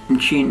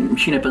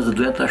 150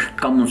 vjet tash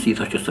ka mundësi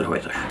thash që sterhoj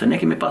tash. Se ne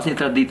kemi pas një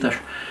traditë tash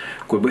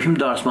kur bëshim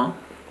darsma,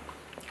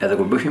 edhe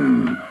kur bëshim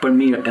për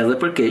mirë edhe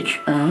për keq,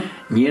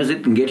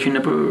 njerëzit ngelshin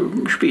nëpër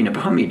shtëpi,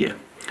 nëpër familje.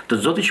 Të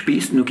zoti i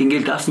shtëpisë nuk i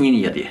ngelte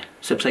asnjëri atje,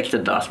 sepse kishte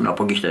darsmë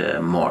apo kishte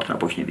mort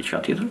apo kishte diçka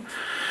tjetër.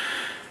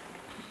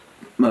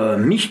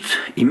 Miqt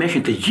i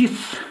meshin të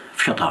gjithë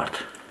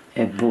fshatarët.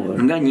 E bukur.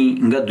 Nga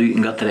 1, nga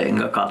 2, nga 3,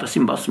 nga 4,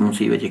 sipas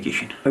mundësive që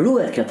kishin.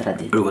 Ruhet kjo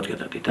traditë. Ruhet kjo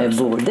traditë. E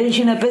bukur. Deri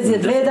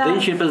 150 veta.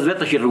 Deri 150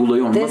 veta që rregulloi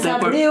unë.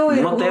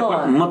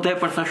 Më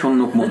tepër thash unë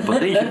nuk mund. Po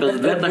deri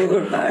 150 veta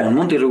unë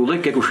mund të rregulloj,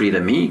 ke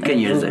kushritë e mi, ke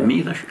njerëz e mi,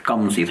 thash ka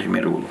mundësi thash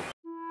me rregullu.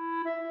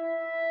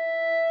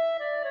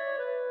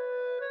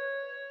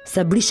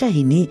 Sabri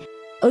Shahini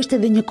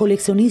është edhe një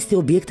koleksionist i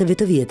objekteve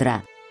të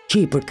vjetra, që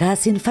i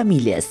përkasin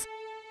familjes.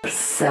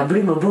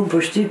 Sabri më bën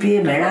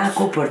përshtypje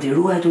merakun për t'i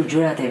ruajtur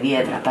gjërat e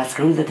vjetra, pas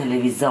kryi dhe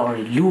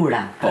televizori,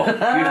 lura. Po, ky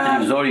është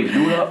televizori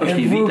lura, është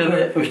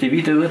i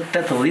viteve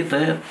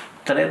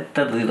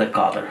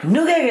 83-84.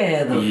 Nuk e ke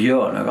hedhur?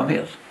 Jo, nuk kam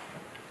hedhur.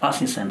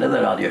 Asnjë send, edhe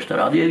radio është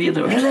radio e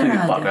vjetër, është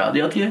stryk pak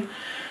radio atje.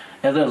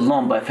 Edhe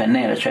llomba e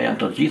fenere që janë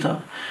këto të gjitha,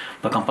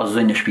 po kam pas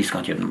zënë në shtëpi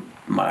kanë qenë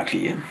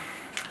Maraklie.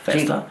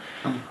 Festa,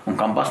 unë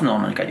kam pas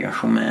nonën, ka qenë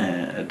shumë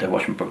e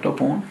devotshme për këto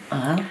punë.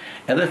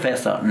 Edhe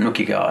festa nuk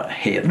i ka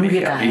hedhur, nuk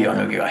i ka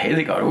hedhur,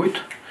 i ka rujt.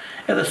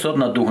 Edhe sot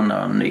na duhen,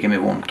 ne i kemi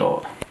vënë këto.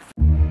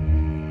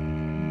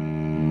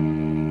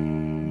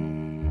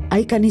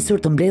 Ai ka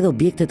nisur të mbledhë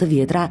objekte të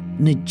vjetra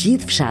në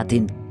gjithë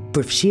fshatin,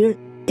 përfshirë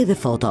edhe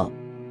foto.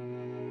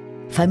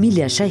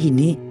 Familja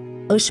Shahini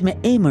është me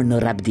emër në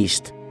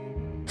Rabdisht.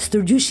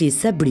 Stërgjyshi i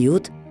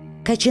Sabriut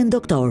ka qenë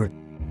doktor.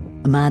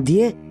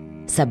 Madje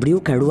Sabriu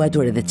ka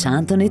ruajtur edhe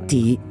çantën e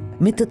tij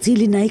me të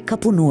cilin ai ka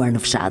punuar në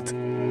fshat.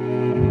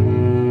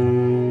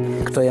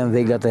 Këto janë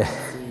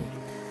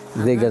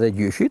vegat e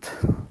gjyshit,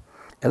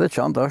 edhe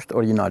çanta është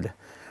origjinale.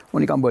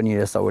 Unë i kam bërë një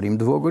restaurim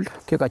të vogël,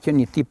 kjo ka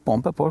qenë një tip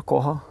pompe, por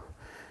koha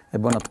e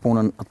bën atë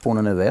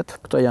punën e vet.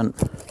 Këto janë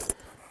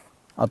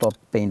ato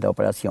penjë të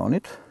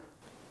operacionit.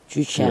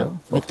 Qyqja,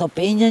 me këto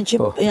penjë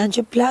janë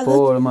që plagët?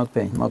 Po, me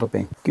ato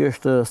penjë. Kjo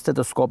është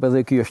stetoskop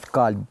edhe kjo është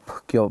kalb,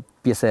 kjo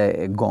pjesë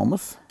e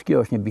gomës.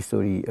 Kjo është një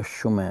bisturi, është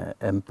shumë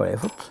e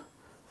mprehur,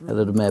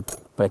 edhe do me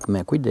prek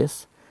me kujdes.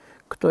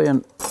 Këto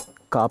janë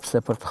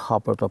kapse për të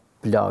hapur ato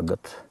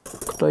plagët.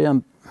 Këto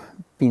janë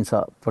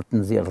pinca për të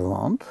nxjerrë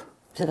dhomët.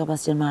 Pse ka pas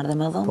qenë marrë dhe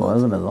me dhomë? Po,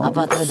 edhe me dhomë. Apo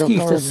atë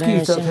doktorët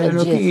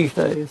vëreshin me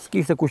gjithë?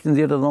 S'kishte kush të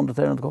nxjerrë dhomët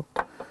të tërë në të kohë.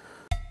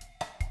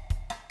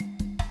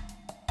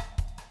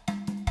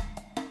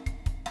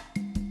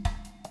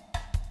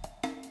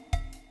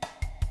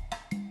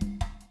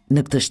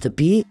 Në këtë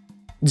shtëpi,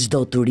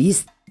 çdo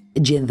turist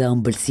gjen dhe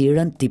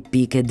ëmbëlsirën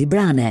tipike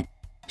dibrane,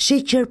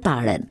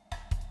 sheqerparen.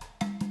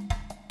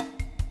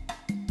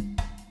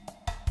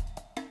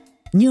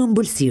 Një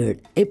ëmbëlsirë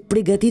e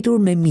përgatitur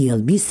me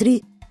miell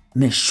misri,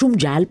 me shumë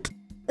gjalp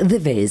dhe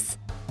vezë.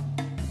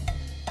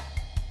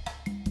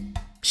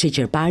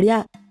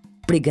 Sheqerparja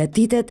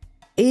përgatitet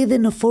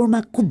edhe në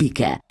forma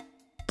kubike,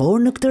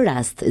 por në këtë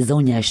rast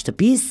zonja e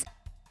shtëpisë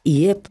i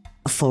jep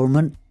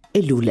formën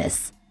e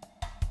lules.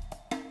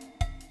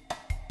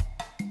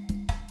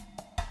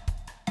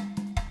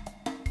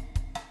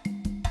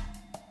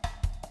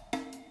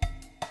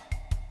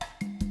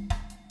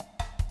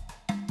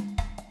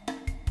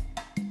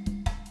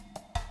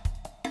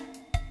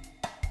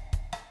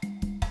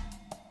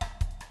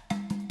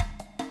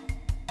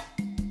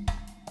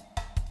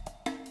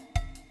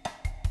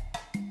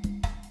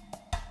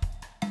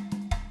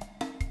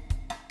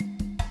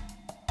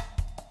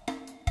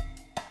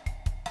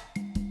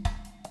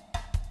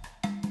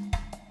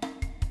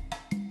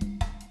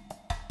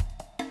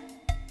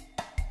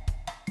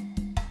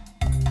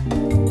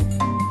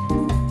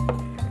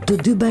 Të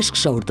dy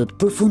bashkëshortët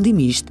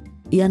përfundimisht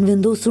janë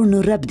vendosur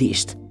në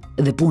Rabdisht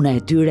dhe puna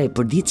e tyre e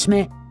përditshme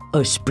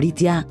është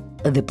pritja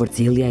dhe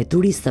përcjellja e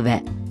turistëve.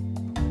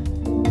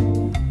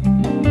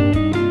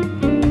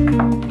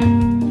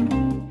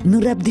 Në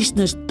Rabdisht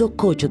në çdo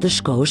kohë që të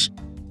shkosh,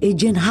 e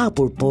gjen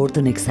hapur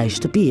portën e kësaj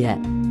shtëpie.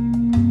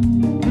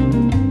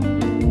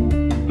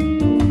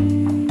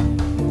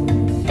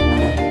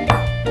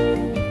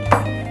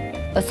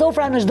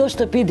 Sofra në çdo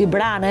shtëpi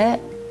dibrane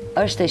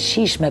është e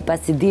shishme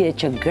pasi dihet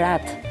që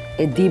gratë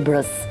e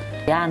Dibrës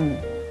janë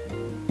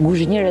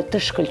kuzhinjere të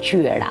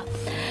shkëlqyera.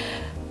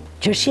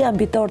 Qershia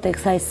mbitor të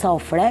kësaj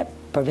sofre,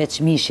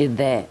 përveç mishit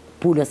dhe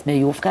pulës me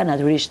jufka,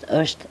 natyrisht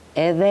është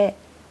edhe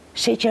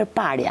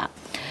sheqerparja.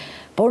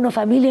 Por në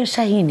familjen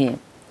Shahini,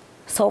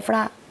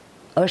 sofra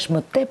është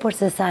më tepër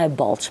se sa e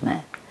bollshme.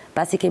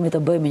 Pasi kemi të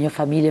bëjmë me një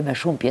familje me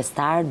shumë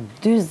pjesëtar,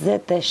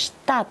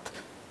 47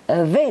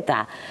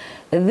 veta,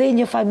 dhe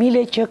një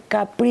familje që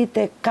ka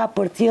prite, ka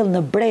përcjell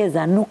në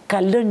breza, nuk ka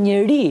lënë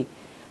njeri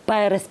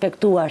pa e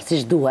respektuar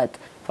siç duhet.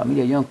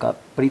 Familja jonë ka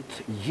prit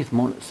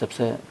gjithmonë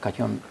sepse ka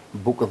qenë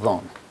bukë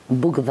dhënë.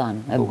 Bukë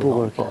dhënë, e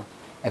bukur kjo.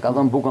 E ka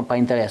dhënë bukën pa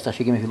interes,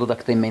 tash kemi filluar ta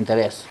kthejmë me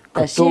interes.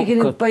 Tash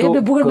kemi po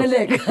japim bukën me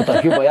lek.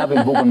 Tash po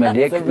japim bukën me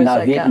lek,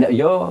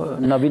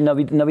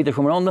 na vite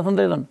shumë rëndë, me thënë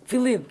drejtën.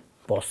 Fillim.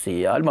 Po si,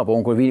 Alma, po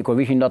unë kur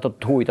vishin ato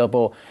të hujt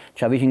apo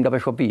ç'a vishin nga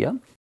peshopia,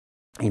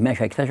 i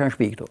mesha i kthesha në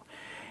shtëpi këtu.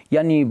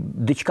 Janë një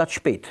diçka të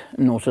shpejt,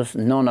 nusës,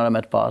 nonara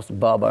me të pas,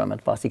 babara me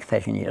të pas, i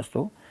ktheshin njerëz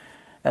tu,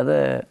 edhe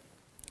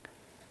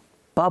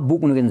pa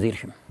bukë nuk e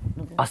nxirrshim,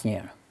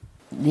 asnjëherë.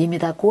 Jemi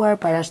takuar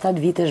para 7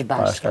 vitesh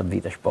bashkë. Para 7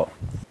 vitesh, po.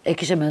 E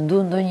kishe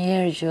menduar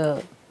ndonjëherë që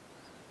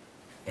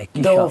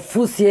do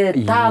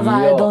fusje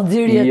tava, do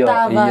nxirrje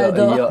tava,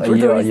 do për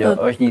turistët?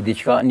 Është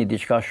një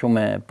diçka shumë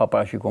e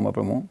paparashikuar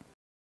për mua.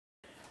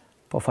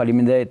 Po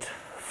faleminderit.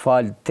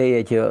 Falë teje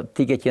që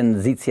ti ke qenë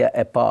nxitësia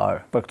e parë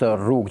për këtë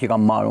rrugë që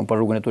kam marrë për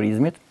rrugën e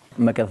turizmit,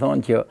 më ke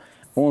thonë që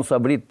unë sa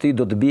brit ti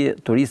do të bie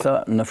turista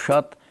në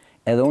fshat,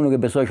 edhe unë nuk e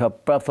besojsha,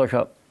 prapë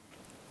thosha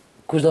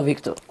kush do vi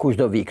këtu? Kush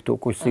do vi këtu,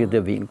 kush si do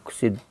vi,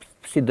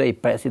 si do i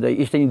pres,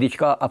 ishte një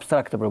diçka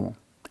abstrakte për mua,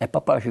 e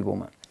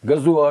paparashikuar.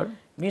 Gëzuar.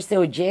 Mirë se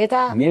u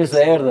gjeta. Mirë se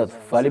erdhët.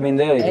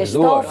 Faleminderit. E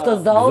shtoftë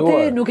Zoti,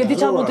 nuk e di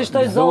çfarë mund të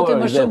shtoj Zoti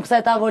më shumë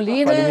kësaj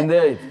tavoline.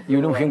 Faleminderit. Ju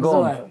lumshin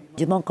kohën.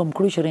 Gjithmonë kom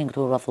kryqërin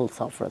këtu rrethull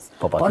sofrës.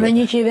 Po në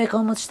një qive ka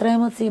më të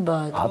shtremët si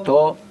bëhet.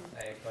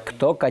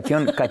 Këto ka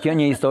qenë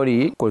një histori,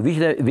 kur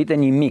vite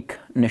një mik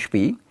në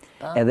shtëpi,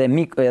 edhe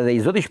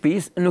i zoti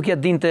shtëpisë nuk ja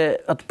dinte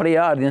atë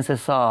prejardhjen se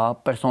sa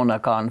persona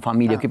ka në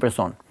familje ky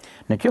person.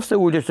 Në qoftë se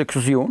ulesh se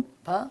kështu si unë,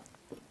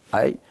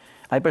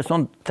 ai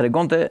person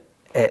tregonte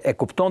e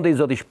kuptonte i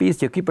zoti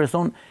shtëpisë që ky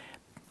person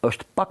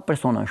është pak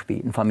persona në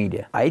shtëpi, në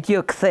familje. Ai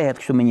që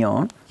kthehet kështu me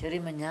njëon,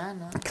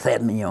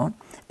 kthehet me njëon,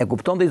 e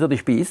kuptonte i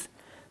zoti shtëpisë,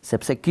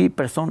 sepse ky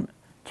person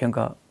që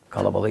nga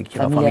kallaballik, që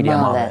nga familja e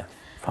madhe.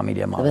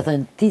 Familja e madhe. Do të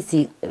thënë ti si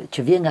që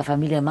vjen nga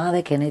familja e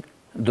madhe kenet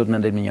do të më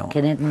ndej me njëon.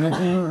 Kenet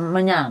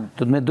më njan.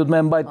 Do të më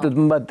mbajt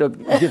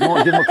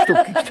gjithmonë kështu.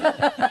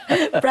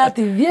 Pra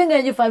ti vjen nga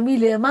një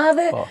familje e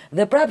madhe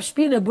dhe prap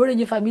shtëpinë e bëre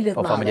një familje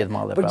të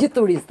madhe. Për gjithë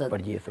turistët.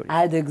 Për gjithë turistët.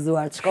 Hajde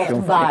gëzuar, të shkoftë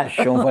mbar.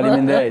 Shumë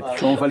faleminderit,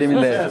 shumë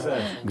faleminderit.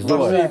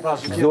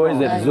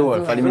 Gëzuar,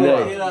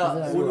 faleminderit.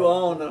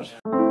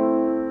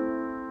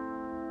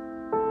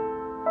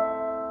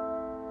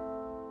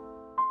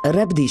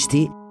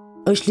 Rabdishti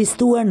është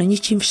listuar në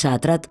 100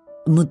 fshatrat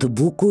më të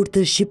bukur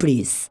të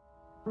Shqipërisë.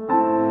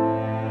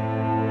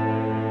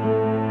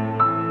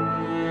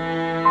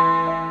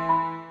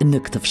 Në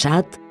këtë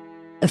fshat,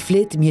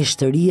 flet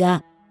mjeshtëria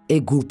e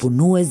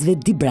gurpunuesve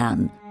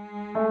Dibran.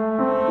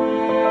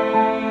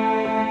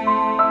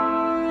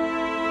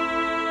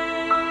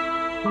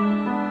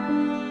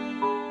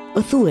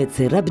 Thuhet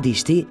se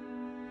Rabdishti,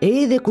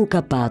 edhe kur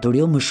ka patur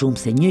jo më shumë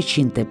se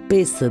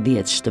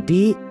 150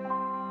 shtëpi,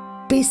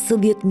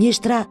 50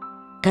 mjeshtra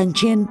kanë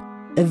qenë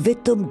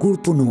vetëm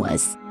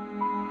gurpunues.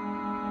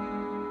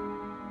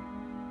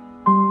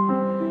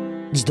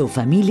 Çdo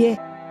familje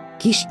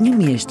kishte një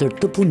mjeshtër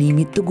të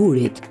punimit të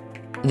gurit,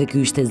 dhe ky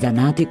ishte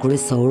zanati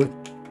kryesor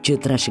që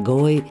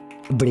trashëgoi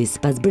brez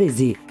pas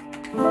brezi.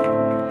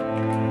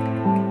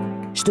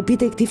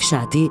 Shtëpitë e këtij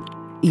fshati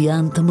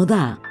janë të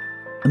mëdha,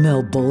 me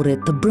obore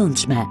të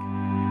brendshme.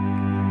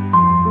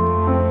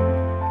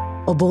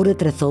 Oboret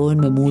rrethohen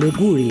me mure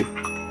guri.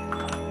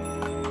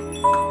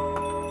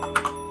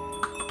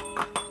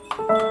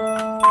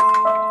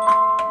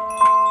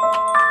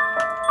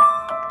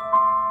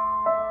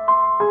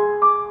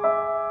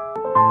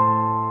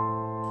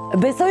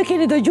 Besoj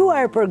keni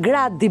dëgjuar për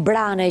gratë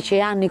Dibrane që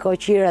janë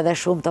nikoqire dhe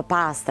shumë të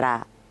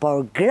pastra,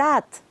 por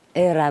gratë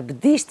e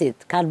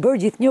Rabdishtit kanë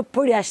bërë gjithnjë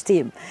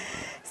përjashtim.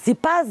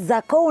 Sipas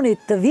zakonit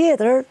të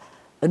vjetër,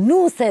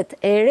 nuset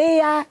e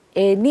reja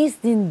e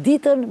nisnin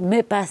ditën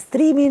me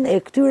pastrimin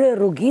e këtyre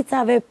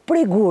rrugicave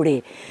prej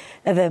guri.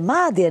 Dhe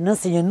madje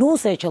nëse një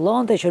nuse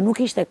qëllonte që nuk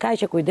ishte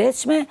kaq e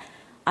kujdesshme,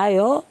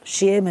 ajo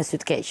shije me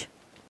sy të keq.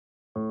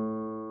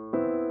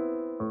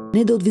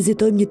 Ne do të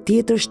vizitojmë një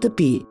tjetër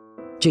shtëpi,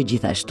 që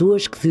gjithashtu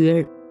është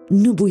kthyer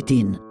në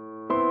bujtinë.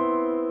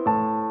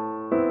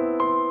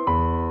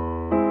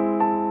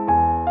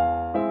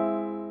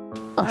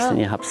 është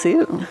një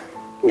hapësirë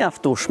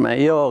mjaftueshme,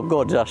 jo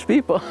goxha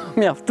shtëpi, po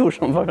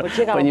mjaftueshme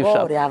për një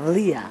fshat.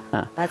 Avllia.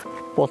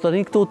 Po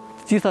tani këtu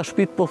gjitha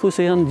shtëpitë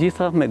pothuajse janë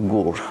gjitha me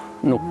gur.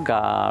 Nuk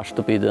ka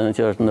shtëpi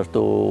që është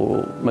ndërtu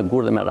me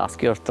gur dhe me rast.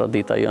 Kjo është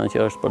tradita jonë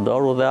që është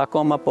përdorur dhe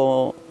akoma po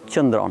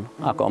qëndron,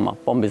 akoma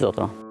po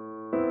mbizotron.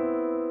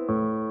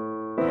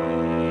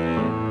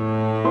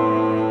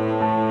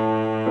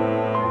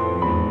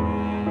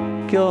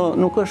 Kjo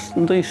nuk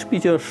është ndonjë shtëpi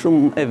që është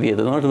shumë e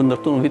vjetër, është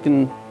ndërtuar në vitin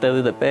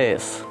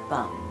 85.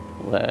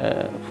 Dhe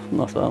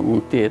ndoshta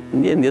mund të jetë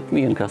ndjet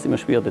mirë në krahasim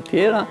me shtëpitë e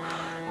tjera.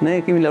 Ne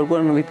kemi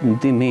larguar në vitin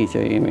 2000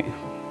 që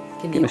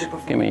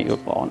kemi ikur,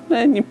 po.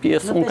 Në një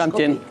pjesë unë kam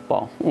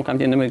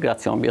qenë në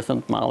emigracion,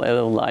 pjesën të madhe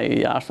edhe vllai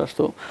jashtë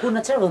ashtu. Ku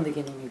në çfarë vendi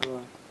keni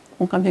emigruar?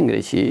 Unë kam qenë në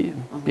Greqi,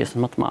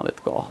 pjesën më të madhe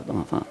të kohë,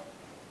 domethënë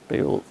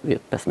periudhë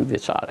 10-15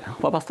 vjeçare.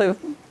 Po pastaj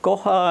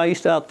koha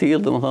ishte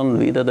atill, domethënë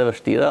vitet e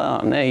vështira,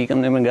 ne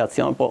ikëm në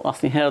emigracion, po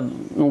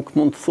asnjëherë nuk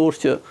mund të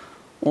thush që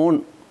unë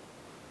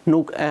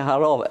nuk e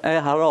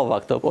harrova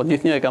këtë, po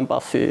gjithnjë e kam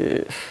pasi.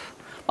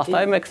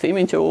 Pastaj me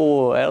kthimin që u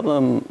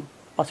erdhëm,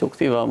 pasi u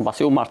kthiva,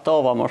 pasi u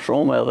martova më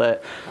shumë edhe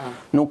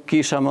nuk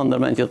kisha më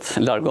ndërmend që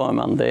të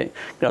largohem andej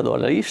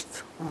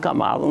gradualisht,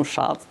 kam ardhur në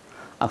fshat.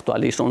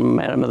 Aktualisht unë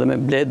merrem edhe me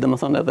bled,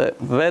 domethënë edhe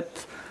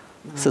vetë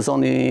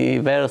sezoni i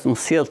verës më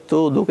sjell këtu,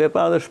 duke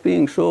parë dhe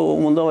shtëpinë kështu,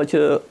 mundova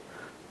që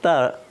ta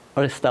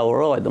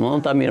restauroj,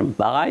 domethënë ta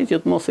mirëmbaj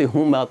që të mos i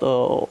humbe ato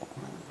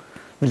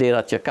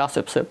vlerat që ka,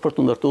 sepse për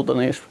të ndërtuar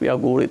në një shtëpi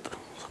gurit,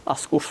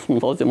 askush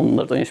s'mund thotë që mund të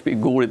ndërtoj një shtëpi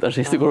gurit, tash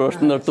sikur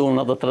është ndërtuar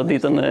në ato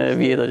traditën e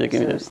vjetër që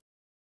kemi.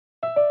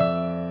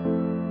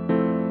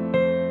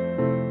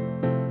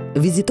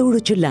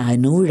 Vizitorët që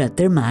lahen në ujrat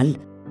termal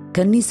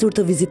kanë nisur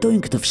të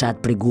vizitojnë këtë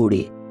fshat prej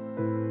guri.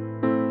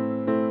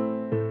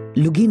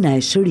 Lugina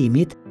e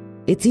shërimit,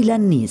 e cila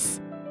nis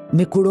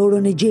me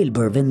kurorën e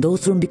gjelbër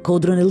vendosur mbi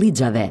kodrën e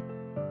Llixhave,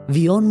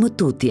 vijon më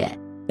tutje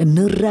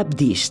në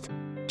Rabdisht,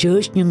 që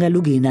është një nga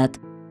luginat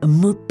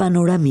më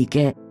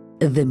panoramike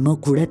dhe më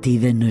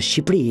kurative në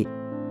Shqipëri.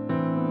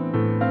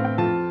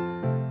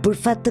 Për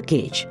fat të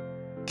keq,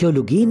 kjo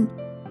lugin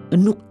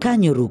nuk ka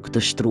një rrugë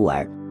të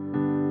shtruar.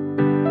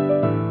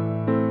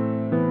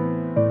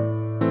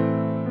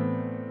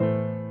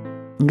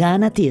 Nga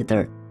ana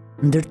tjetër,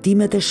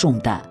 ndërtimet e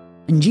shumta,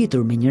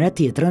 ngjitur me njëra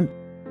tjetrën,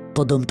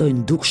 po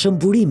dëmtojnë dukshëm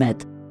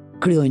burimet,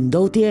 krijojnë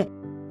ndotje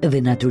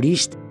dhe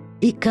natyrisht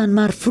i kanë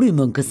marrë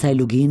frymën kësaj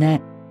lugine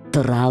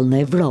të rrallë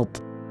në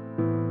Evropë.